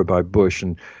Salzberg and Mirabai Bush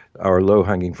and our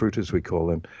low-hanging fruit, as we call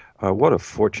them. What a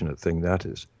fortunate thing that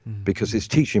is, because it's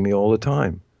teaching me all the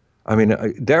time. I mean,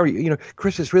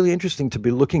 Chris, it's really interesting to be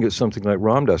looking at something like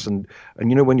Ram Dass, and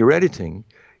when you're editing,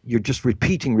 you're just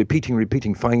repeating,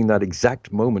 finding that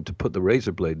exact moment to put the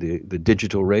razor blade, the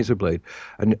digital razor blade,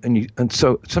 and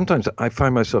so sometimes I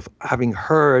find myself having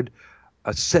heard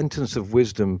a sentence of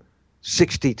wisdom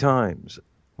 60 times.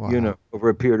 Wow. Over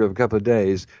a period of a couple of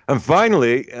days. And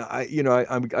finally, I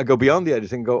go beyond the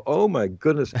editing and go, oh my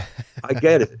goodness, I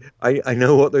get it. I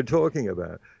know what they're talking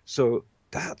about. So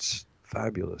that's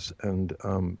fabulous, and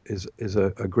is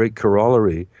a great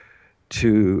corollary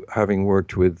to having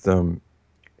worked with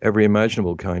every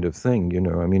imaginable kind of thing.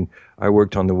 I mean, I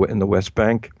worked in the West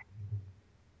Bank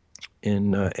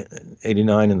in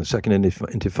 '89 in the Second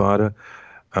Intifada,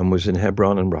 and was in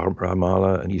Hebron and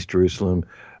Ramallah and East Jerusalem,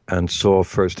 and saw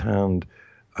firsthand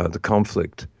the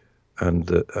conflict and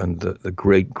the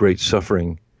great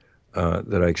suffering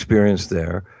that I experienced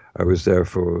there. I was there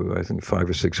for, I think, 5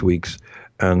 or 6 weeks,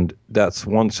 and that's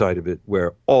one side of it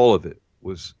where all of it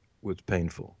was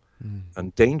painful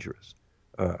and dangerous.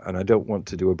 And I don't want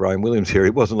to do a Brian Williams here.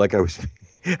 It wasn't like I was.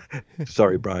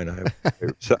 Sorry, Brian.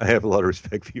 I have a lot of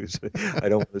respect for you. So I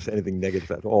don't want to say anything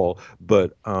negative at all.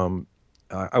 But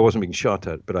I wasn't being shot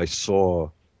at, but I saw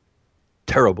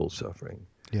terrible suffering.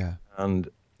 Yeah. And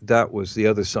that was the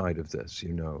other side of this,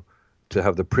 to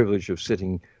have the privilege of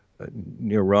sitting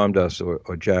near Ram Dass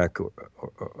or Jack or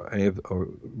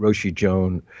Roshi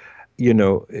Joan,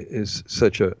 is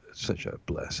such a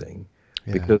blessing.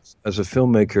 Yeah. Because as a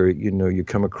filmmaker, you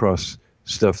come across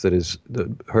stuff that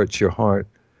hurts your heart,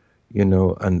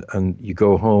 and you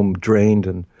go home drained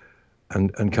and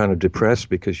kind of depressed,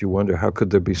 because you wonder, how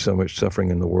could there be so much suffering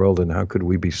in the world, and how could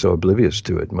we be so oblivious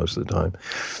to it most of the time?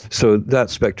 So that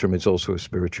spectrum is also a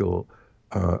spiritual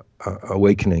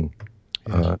awakening.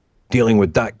 Yes. Dealing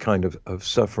with that kind of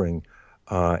suffering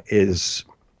it's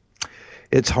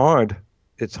hard.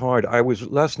 It's hard.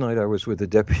 Last night I was with the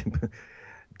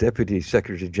Deputy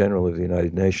Secretary General of the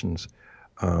United Nations,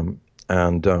 and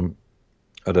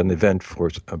at an event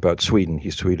about Sweden.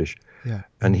 He's Swedish. Yeah.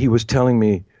 And he was telling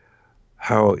me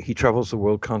how he travels the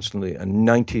world constantly, and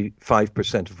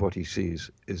 95% of what he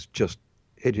sees is just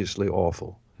hideously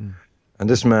awful. And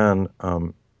this man,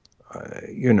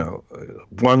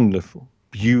 wonderful,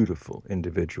 beautiful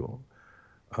individual,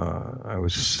 I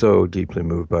was so deeply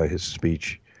moved by his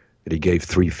speech that he gave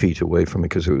 3 feet away from me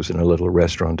because it was in a little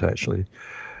restaurant, actually.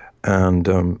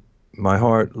 And my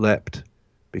heart leapt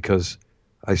because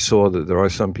I saw that there are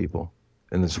some people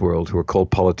in this world who are called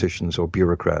politicians or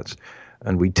bureaucrats,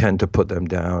 and we tend to put them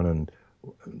down, and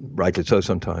rightly so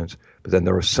sometimes. But then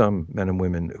there are some men and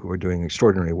women who are doing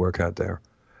extraordinary work out there,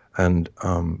 and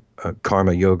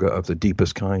karma yoga of the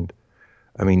deepest kind.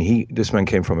 I mean, this man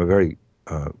came from a very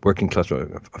working class,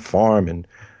 a farm in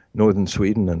northern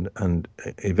Sweden, and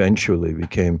eventually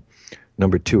became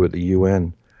number 2 at the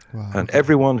UN. Wow. And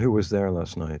everyone who was there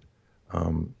last night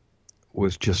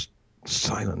was just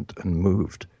silent and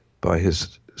moved by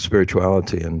his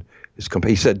spirituality and his compassion.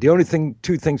 He said, the only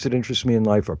 2 things that interest me in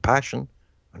life are passion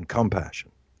and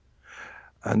compassion.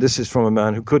 And this is from a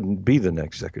man who couldn't be the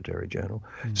next Secretary General.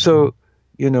 Mm-hmm. So,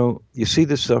 you see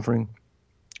this suffering.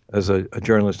 As a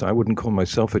journalist, I wouldn't call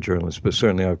myself a journalist, but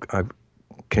certainly I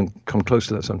can come close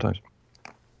to that sometimes.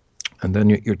 And then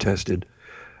you're tested.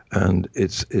 And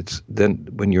it's then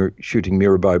when you're shooting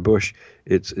Mirabai Bush,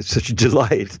 it's such a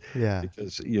delight,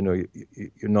 because you're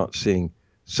not seeing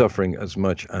suffering as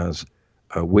much as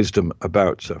wisdom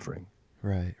about suffering.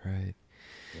 Right.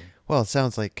 Well, it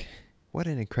sounds like what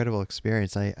an incredible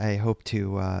experience. I hope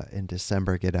to in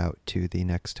December get out to the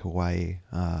next Hawaii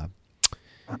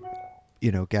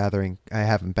gathering. I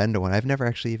haven't been to one. I've never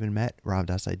actually even met Ram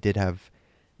Dass. I did have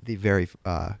the very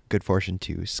good fortune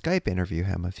to Skype interview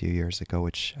him a few years ago,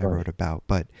 which I wrote about,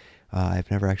 but I've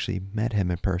never actually met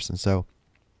him in person. So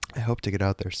I hope to get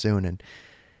out there soon. And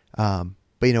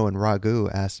but when Raghu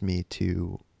asked me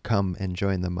to come and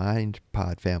join the Mind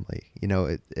Pod family,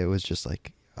 it was just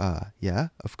like, yeah,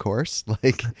 of course.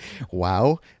 Like,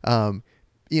 wow.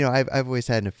 I've always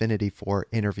had an affinity for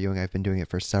interviewing. I've been doing it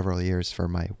for several years for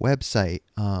my website,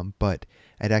 but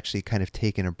I'd actually kind of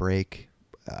taken a break.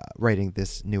 Writing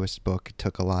this newest book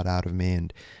took a lot out of me,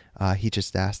 and he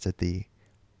just asked at the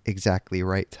exactly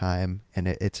right time, and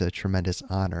it's a tremendous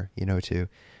honor,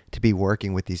 to be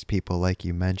working with these people like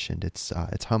you mentioned. It's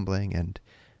humbling, and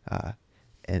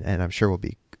I'm sure will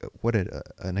be what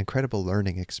an incredible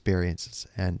learning experience.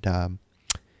 And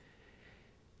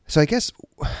so I guess,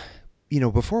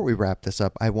 before we wrap this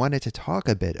up, I wanted to talk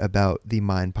a bit about the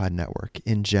MindPod network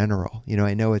in general.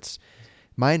 I know it's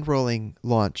Mindrolling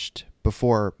launched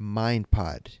before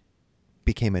MindPod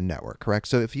became a network, correct?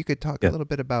 So if you could talk a little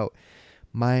bit about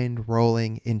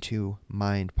Mindrolling into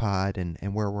MindPod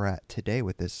and where we're at today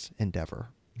with this endeavor.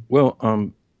 Well,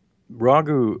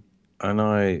 Raghu and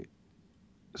I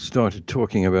started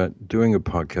talking about doing a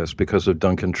podcast because of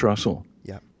Duncan Trussell,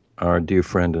 our dear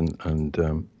friend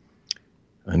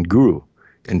and guru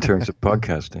in terms of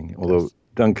podcasting. Although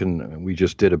Duncan, we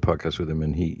just did a podcast with him,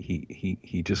 and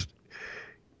he just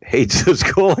hates us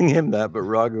calling him that, but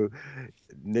Raghu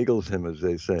niggles him, as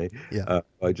they say,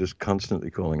 by just constantly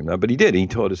calling him that. But he did. He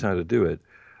taught us how to do it.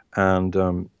 And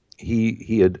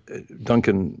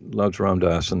Duncan loves Ram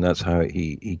Dass, and that's how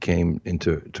he came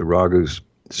into Raghu's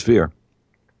sphere,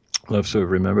 Love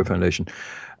Serve Remember Foundation.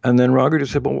 And then Raghu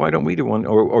just said, well, why don't we do one?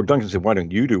 Or Duncan said, why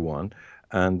don't you do one?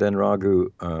 And then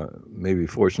Raghu, maybe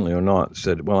fortunately or not,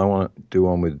 said, well, I want to do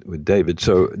one with David.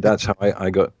 So that's how I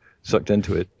got sucked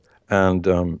into it.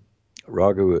 And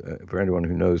Raghu, for anyone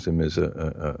who knows him, is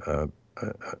a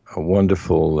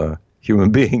wonderful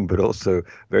human being, but also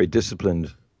very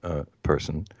disciplined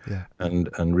person,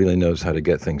 and really knows how to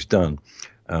get things done,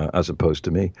 as opposed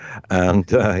to me. And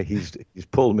he's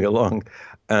pulled me along,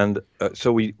 and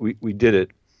so we did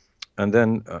it, and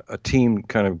then a team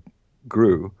kind of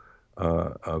grew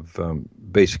of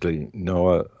basically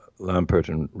Noah Lampert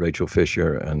and Rachel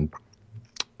Fisher and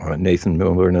Nathan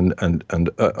Milburn and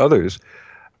others.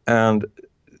 And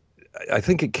I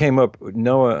think it came up,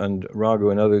 Noah and Raghu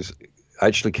and others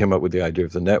actually came up with the idea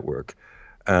of the network,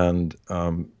 and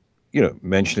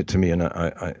mentioned it to me, and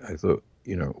I thought,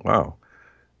 wow,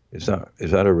 is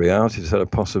that a reality? Is that a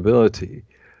possibility?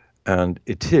 And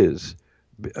it is,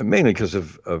 mainly because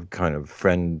of kind of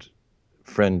friend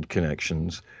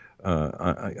connections.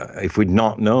 If we'd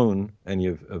not known any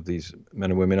of these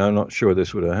men and women, I'm not sure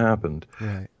this would have happened.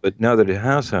 Right. But now that it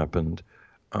has happened,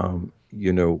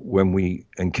 when we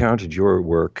encountered your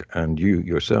work and you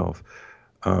yourself,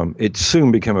 it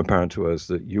soon became apparent to us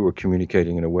that you were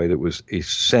communicating in a way that was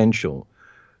essential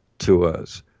to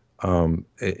us,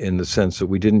 in the sense that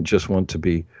we didn't just want to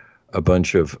be a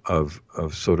bunch of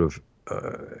sort of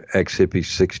ex-hippies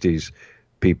 60s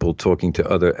people talking to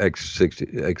other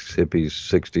ex-hippies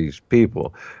 60s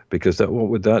people, because what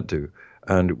would that do?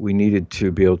 And we needed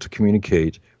to be able to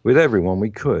communicate with everyone we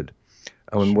could.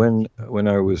 And when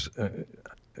I was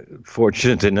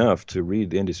fortunate enough to read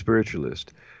The Indie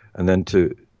Spiritualist and then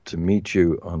to meet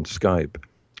you on Skype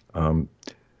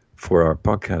for our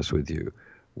podcast with you,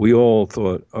 we all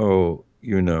thought, oh,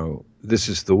 this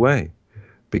is the way,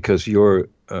 because you're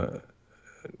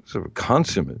sort of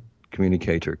consummate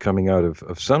communicator coming out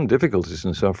of some difficulties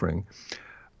and suffering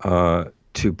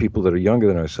to people that are younger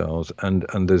than ourselves, and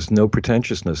there's no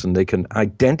pretentiousness, and they can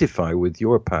identify with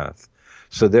your path.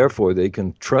 So therefore, they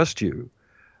can trust you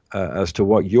as to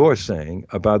what you're saying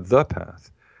about the path.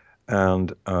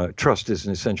 And trust is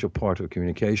an essential part of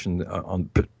communication,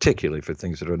 particularly for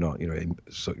things that are not,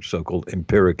 so-called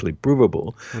empirically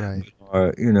provable, Right?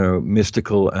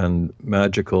 mystical and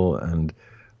magical and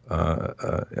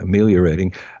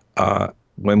ameliorating.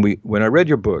 When I read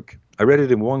your book, I read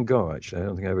it in one go. Actually, I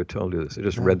don't think I ever told you this. I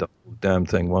just read the whole damn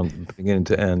thing, one beginning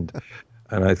to end.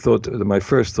 And I thought my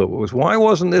first thought was, why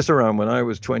wasn't this around when I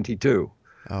was 22?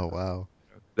 Oh, wow.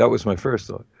 That was my first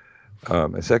thought.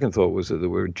 My second thought was that there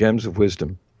were gems of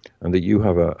wisdom, and that you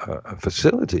have a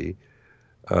facility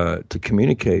to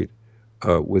communicate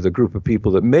with a group of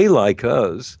people that may like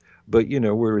us, but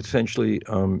we're essentially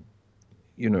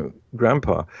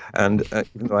grandpa, and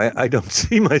I don't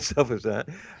see myself as that.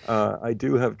 I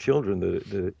do have children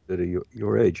that are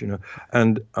your age,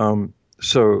 and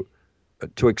so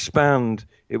to expand,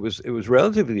 it was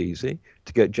relatively easy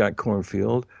to get Jack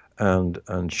Kornfield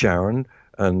and Sharon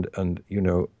and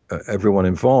everyone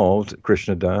involved,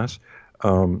 Krishna Das,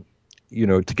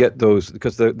 to get those,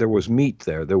 because there was meat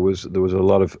there. There was a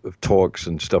lot of talks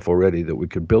and stuff already that we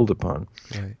could build upon.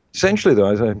 Right. Essentially, though,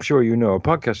 as I'm sure you know, a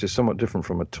podcast is somewhat different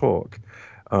from a talk.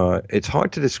 It's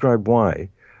hard to describe why,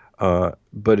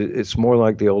 but it's more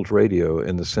like the old radio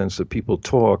in the sense that people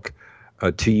talk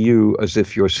to you as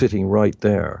if you're sitting right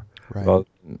there, Right. rather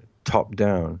than top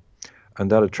down,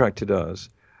 and that attracted us.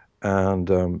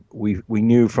 And we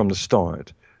knew from the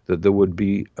start that there would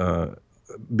be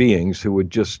beings who would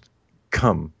just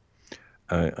come,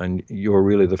 and you're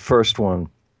really the first one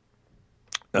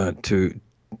to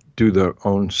do their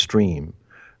own stream,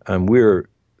 and we're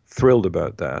thrilled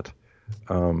about that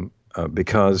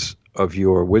because of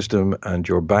your wisdom and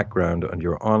your background and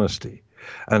your honesty,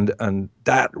 and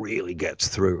that really gets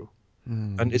through.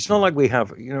 And it's not like we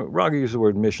have, Raga uses the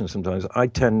word mission sometimes. I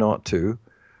tend not to,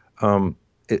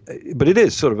 but it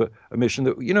is sort of a mission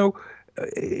that,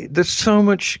 there's so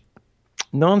much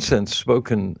nonsense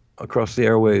spoken across the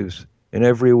airwaves in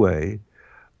every way.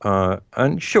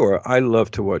 And sure, I love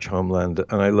to watch Homeland,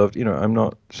 and I love, I'm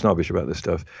not snobbish about this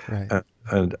stuff. Right.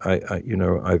 And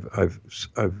I've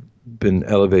been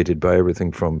elevated by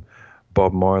everything from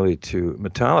Bob Marley to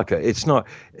Metallica. It's not,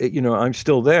 I'm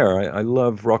still there. I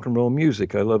love rock and roll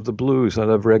music. I love the blues. I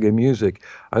love reggae music.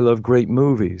 I love great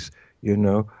movies.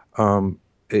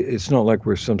 It's not like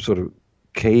we're some sort of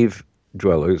cave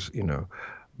dwellers,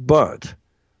 but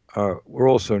we're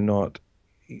also not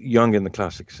young in the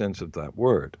classic sense of that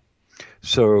word.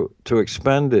 So to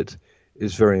expand it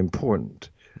is very important.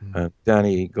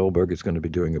 Danny Goldberg is going to be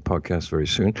doing a podcast very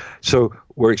soon. So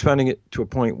we're expanding it to a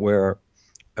point where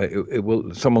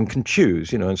someone can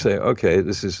choose, and say, okay,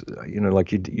 this is,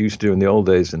 like you used to do in the old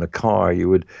days in a car, you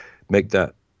would make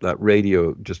that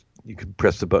radio just, you could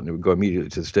press the button, it would go immediately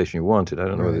to the station you wanted. I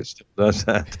don't know whether it still does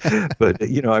that, but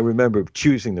I remember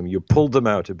choosing them. You pulled them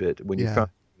out a bit when you found,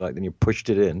 then you pushed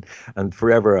it in, and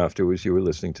forever afterwards you were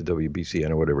listening to WBCN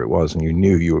or whatever it was, and you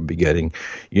knew you would be getting,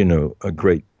 a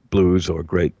great blues or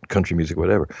great country music,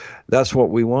 whatever. That's what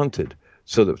we wanted,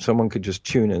 so that someone could just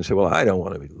tune in and say, well, I don't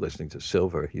want to be listening to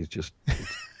Silver. He's just,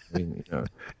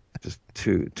 just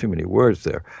too many words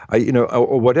there.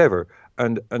 Or whatever.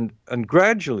 And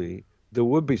gradually there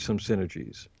would be some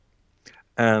synergies.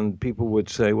 And people would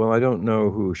say, well, I don't know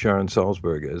who Sharon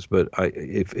Salzberg is, but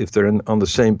if they're on the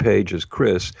same page as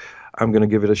Chris, I'm going to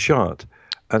give it a shot.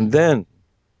 And then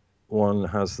one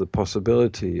has the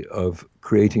possibility of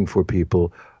creating for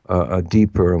people a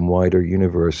deeper and wider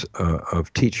universe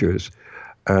of teachers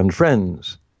and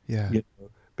friends. Yeah.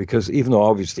 Because even though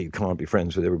obviously you can't be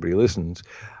friends with everybody who listens,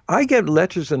 I get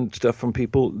letters and stuff from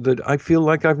people that I feel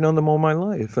like I've known them all my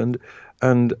life, and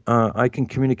I can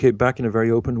communicate back in a very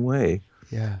open way.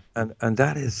 Yeah. And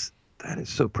that is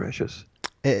so precious.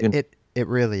 It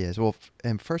really is. Well,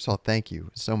 and first of all, thank you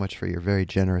so much for your very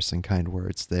generous and kind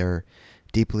words. They're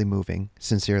deeply moving.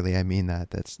 Sincerely, I mean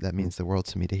that. That means the world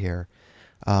to me to hear.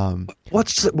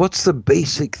 What's the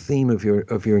basic theme of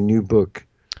your new book,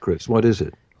 Chris? What is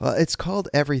it? Well, it's called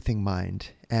Everything Mind,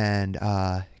 and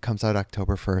it comes out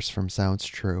October 1st from Sounds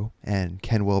True. And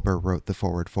Ken Wilber wrote the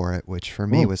foreword for it, which for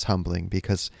me was humbling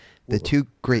because the two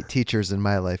great teachers in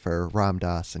my life are Ram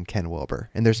Dass and Ken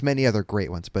Wilber. And there's many other great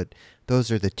ones, but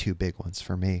those are the two big ones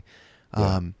for me.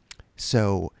 Yeah.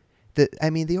 So,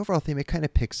 the overall theme, it kind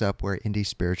of picks up where Indie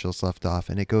Spirituals left off,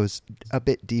 and it goes a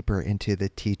bit deeper into the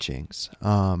teachings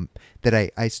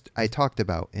that I talked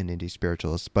about in Indie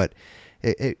Spirituals, but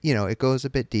it goes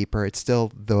a bit deeper. It's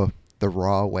still the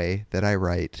raw way that I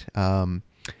write.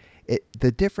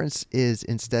 The difference is,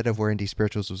 instead of where Indie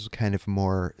Spirituals was kind of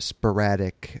more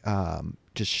sporadic,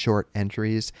 just short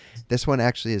entries, this one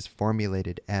actually is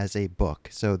formulated as a book.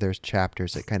 So there's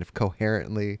chapters that kind of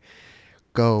coherently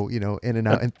go, in and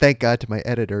out. And thank God to my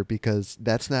editor, because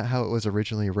that's not how it was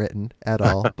originally written at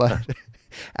all. But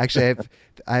actually,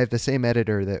 I have the same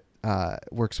editor that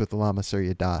works with Lama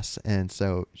Surya Das, and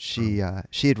so she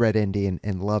had read Indie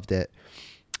and loved it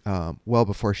well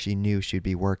before she knew she'd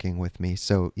be working with me.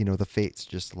 So the fates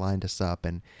just lined us up,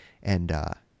 and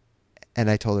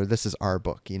I told her this is our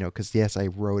book, because yes, I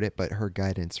wrote it, but her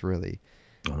guidance really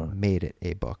made it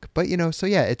a book. But so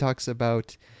yeah, it talks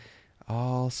about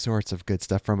all sorts of good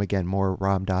stuff, from, again, more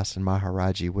Ram Dass and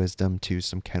Maharaji wisdom to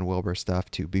some Ken Wilber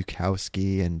stuff to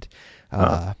Bukowski and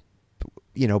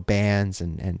bands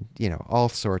and all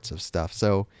sorts of stuff.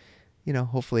 So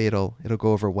hopefully it'll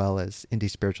go over well, as Indie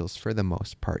Spirituals for the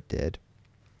most part did.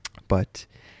 But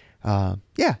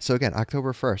so again,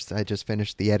 October 1st, I just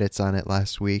finished the edits on it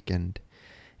last week, and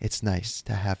it's nice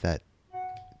to have that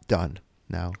done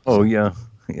now. Oh, yeah.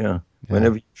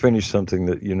 Whenever you finish something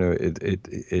that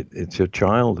it's your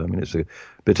child. I mean, it's a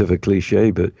bit of a cliche,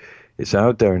 but it's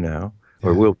out there now,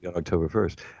 or will be on October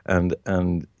 1st,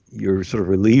 and you're sort of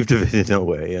relieved of it in a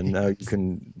way, and now you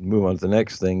can move on to the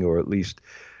next thing, or at least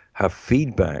have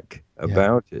feedback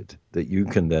about it that you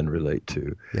can then relate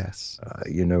to. Yes.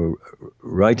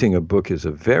 Writing a book is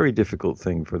a very difficult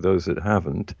thing for those that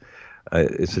haven't.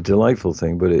 It's a delightful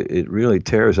thing, but it really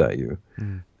tears at you.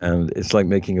 And it's like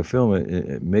making a film,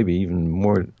 maybe even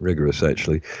more rigorous,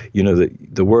 actually.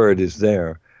 The word is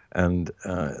there, and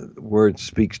word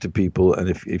speaks to people.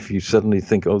 And if you suddenly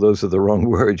think, oh, those are the wrong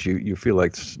words, you feel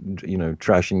like,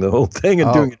 trashing the whole thing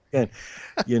and doing it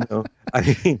again.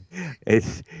 I mean,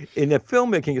 it's in a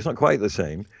filmmaking, it's not quite the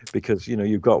same, because,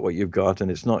 you've got what you've got,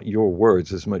 and it's not your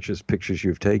words as much as pictures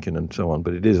you've taken and so on,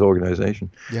 but it is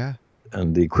organization. Yeah.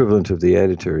 And the equivalent of the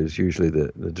editor is usually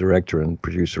the director and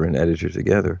producer and editor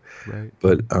together. Right.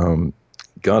 But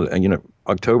God, and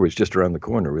October is just around the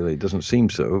corner. Really, it doesn't seem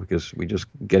so, because we're just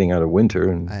getting out of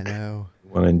winter, and I know,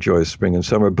 want to enjoy spring and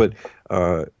summer. But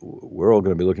we're all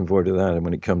going to be looking forward to that. And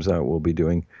when it comes out, we'll be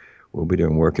doing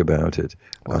work about it.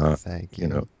 Well, thank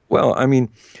you. Well, I mean,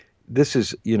 this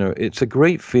is it's a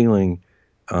great feeling.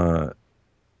 It's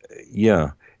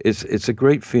a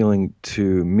great feeling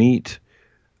to meet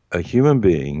a human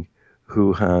being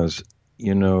who has,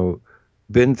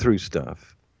 been through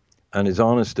stuff and is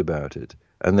honest about it,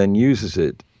 and then uses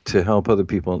it to help other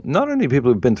people, not only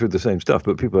people who've been through the same stuff,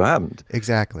 but people who haven't.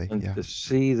 Exactly. And to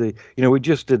see we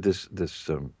just did this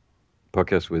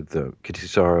podcast with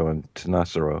Kitisaro and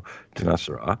Tanasara,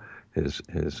 his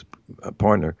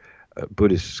partner,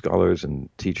 Buddhist scholars and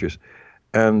teachers.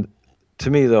 And to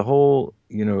me, the whole,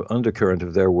 undercurrent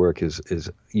of their work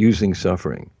is using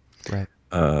suffering. Right.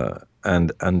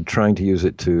 And trying to use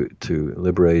it to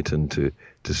liberate and to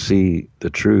see the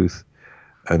truth,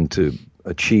 and to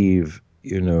achieve,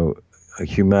 a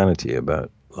humanity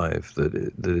about life that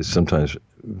is sometimes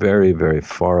very, very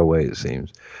far away, it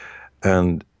seems.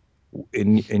 And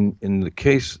in the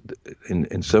case,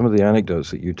 in some of the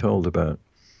anecdotes that you told about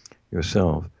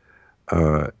yourself,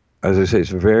 as I say,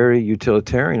 it's very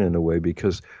utilitarian in a way,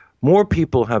 because more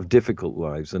people have difficult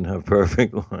lives than have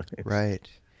perfect lives. Right.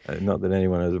 Not that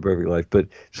anyone has a perfect life, but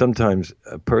sometimes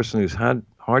a person who's had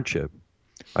hardship,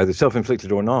 either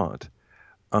self-inflicted or not,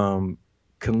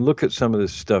 can look at some of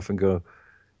this stuff and go,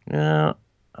 "No,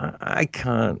 I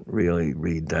can't really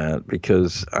read that,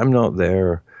 because I'm not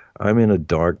there. I'm in a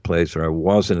dark place, or I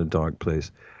was in a dark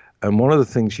place." And one of the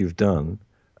things you've done,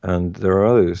 and there are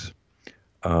others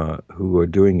who are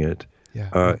doing it,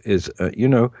 is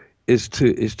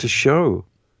to show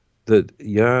that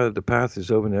the path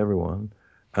is open to everyone,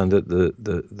 and that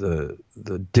the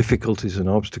difficulties and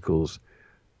obstacles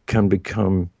can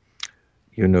become,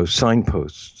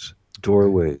 signposts,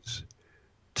 doorways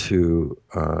to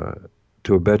a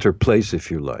better place, if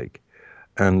you like.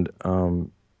 And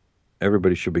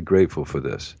everybody should be grateful for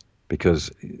this,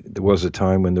 because there was a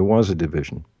time when there was a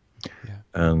division,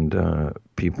 and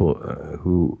people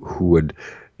who had,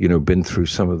 been through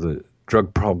some of the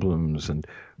drug problems and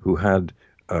who had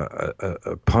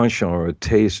a penchant or a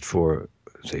taste for,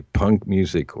 say, punk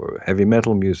music or heavy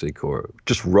metal music or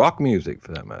just rock music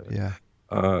for that matter,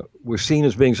 were seen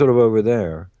as being sort of over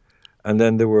there. And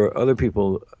then there were other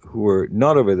people who were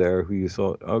not over there who you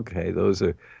thought, okay, those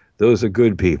are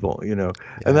good people, you know.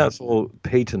 Yeah. And that's all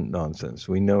patent nonsense.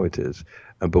 We know it is.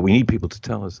 But we need people to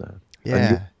tell us that. Yeah.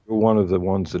 And you're one of the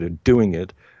ones that are doing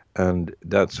it. And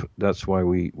that's why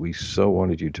we so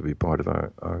wanted you to be part of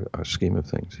our scheme of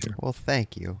things here. Well,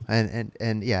 thank you.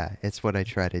 And yeah, it's what I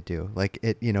try to do. Like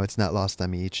it's not lost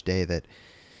on me each day that,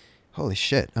 holy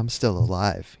shit, I'm still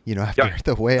alive, after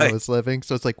the way I was living.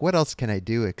 So it's like, what else can I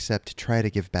do except to try to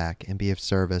give back and be of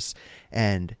service?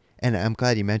 And I'm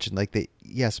glad you mentioned, like,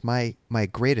 yes, my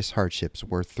greatest hardships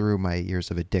were through my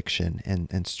years of addiction and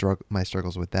my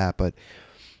struggles with that. But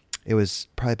it was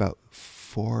probably about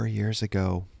 4 years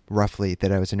ago, roughly,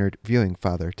 that I was interviewing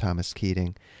Father Thomas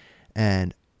Keating.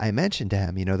 And I mentioned to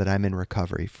him, that I'm in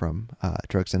recovery from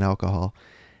drugs and alcohol.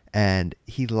 And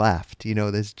he laughed,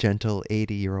 this gentle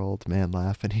 80-year-old man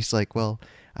laugh. And he's like, well,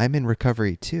 I'm in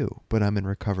recovery too, but I'm in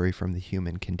recovery from the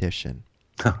human condition.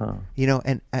 And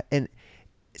it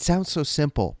sounds so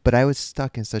simple, but I was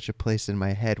stuck in such a place in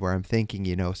my head where I'm thinking,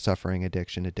 suffering,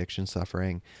 addiction,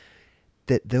 suffering,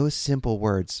 that those simple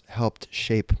words helped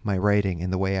shape my writing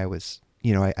and the way I was,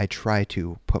 I try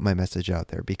to put my message out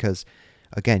there because,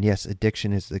 again, yes,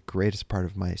 addiction is the greatest part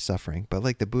of my suffering. But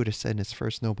like the Buddha said in his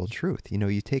First Noble Truth,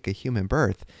 you take a human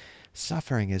birth,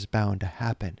 suffering is bound to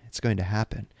happen. It's going to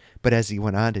happen. But as he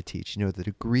went on to teach, the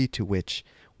degree to which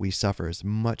we suffer is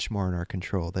much more in our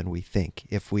control than we think.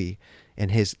 If we, in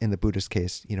the Buddhist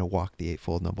case, walk the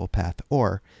Eightfold Noble Path,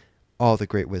 or all the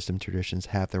great wisdom traditions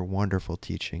have their wonderful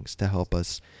teachings to help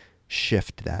us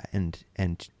shift that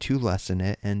and to lessen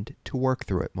it and to work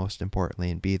through it, most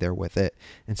importantly, and be there with it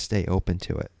and stay open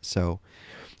to it. So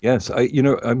yes, I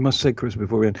must say, Chris,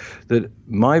 before we end, that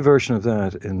my version of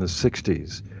that in the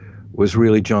 60s was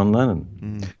really John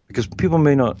Lennon. Because people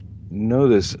may not know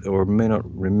this or may not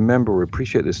remember or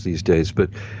appreciate this these days, but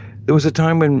there was a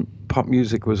time when pop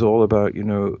music was all about,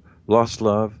 lost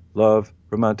love,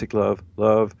 romantic love,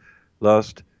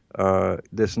 lust,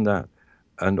 this and that,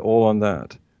 and all on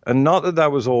that. And not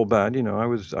that was all bad,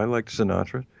 I liked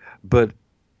Sinatra, but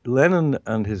Lennon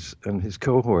and his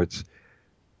cohorts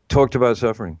talked about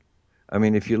suffering. I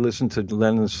mean, if you listen to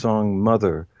Lennon's song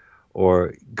Mother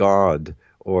or God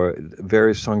or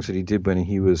various songs that he did when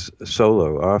he was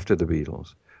solo after the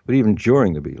Beatles, but even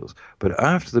during the Beatles, but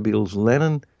after the Beatles,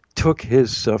 Lennon took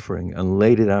his suffering and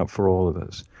laid it out for all of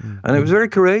us. Mm-hmm. And it was very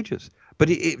courageous. But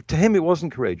to him, it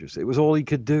wasn't courageous. It was all he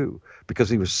could do because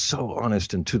he was so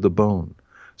honest and to the bone.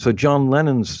 So John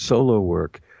Lennon's solo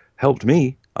work helped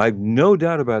me. I've no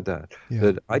doubt about that. Yeah.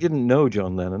 That I didn't know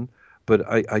John Lennon, but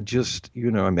I just,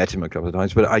 I met him a couple of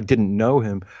times, but I didn't know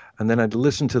him. And then I'd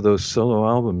listen to those solo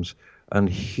albums and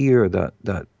hear that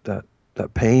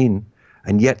pain.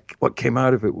 And yet what came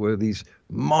out of it were these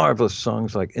marvelous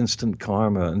songs like Instant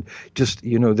Karma. And just,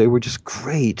 they were just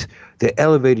great. They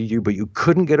elevated you, but you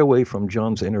couldn't get away from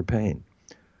John's inner pain.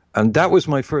 And that was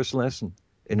my first lesson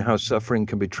in how suffering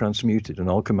can be transmuted and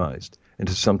alchemized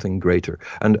into something greater,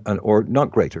 or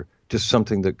not greater, just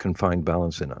something that can find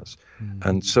balance in us. Mm.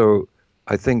 And so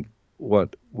I think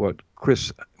what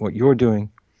Chris, what you're doing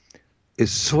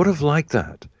is sort of like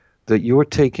that you're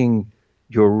taking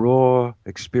your raw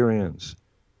experience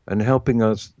and helping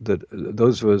us, that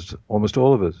those of us, almost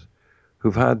all of us,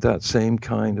 who've had that same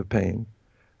kind of pain,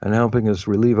 and helping us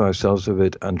relieve ourselves of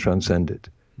it and transcend it.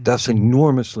 That's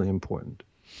enormously important.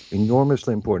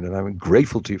 Enormously important, and I'm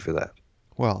grateful to you for that.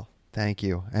 Well, thank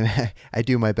you. I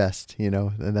do my best,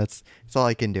 and that's all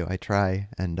I can do. I try,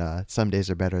 and some days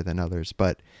are better than others,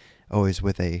 but always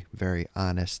with a very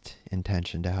honest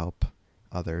intention to help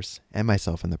others and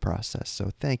myself in the process.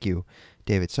 So thank you,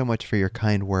 David, so much for your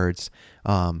kind words.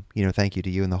 Thank you to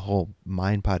you and the whole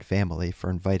MindPod family for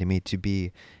inviting me to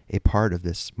be a part of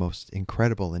this most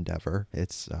incredible endeavor.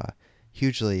 It's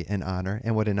hugely an honor,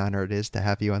 and what an honor it is to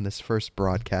have you on this first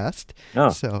broadcast. Oh.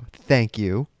 So thank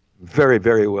you. Very,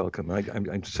 very welcome.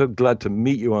 I'm so glad to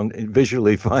meet you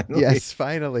visually finally. Yes,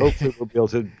 finally. Hopefully we'll be able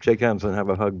to shake hands and have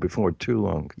a hug before too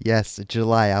long. Yes,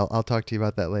 July. I'll talk to you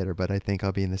about that later, but I think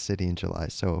I'll be in the city in July,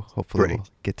 so hopefully we'll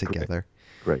get together.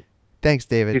 Great. Thanks,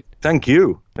 David. Thank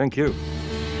you. Thank you.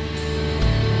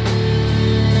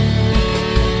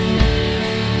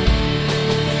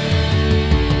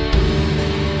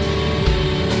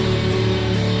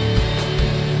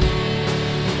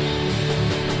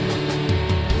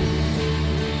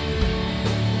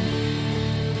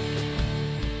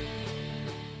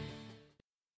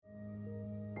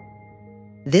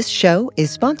 This show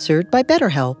is sponsored by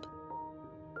BetterHelp.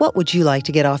 What would you like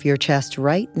to get off your chest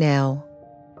right now?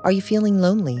 Are you feeling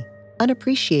lonely,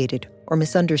 unappreciated, or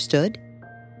misunderstood?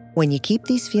 When you keep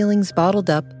these feelings bottled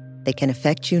up, they can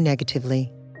affect you negatively.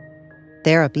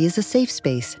 Therapy is a safe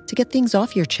space to get things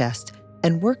off your chest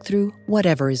and work through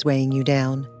whatever is weighing you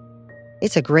down.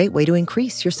 It's a great way to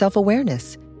increase your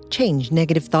self-awareness, change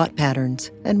negative thought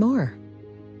patterns, and more.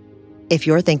 If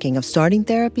you're thinking of starting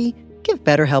therapy, give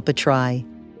BetterHelp a try.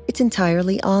 It's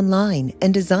entirely online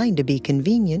and designed to be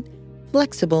convenient,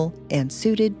 flexible, and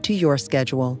suited to your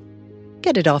schedule.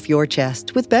 Get it off your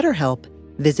chest with BetterHelp.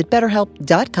 Visit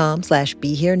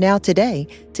BetterHelp.com/BeHereNow today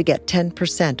to get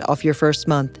 10% off your first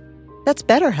month. That's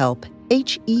BetterHelp,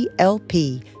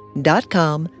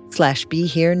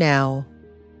 HELP.com/BeHereNow.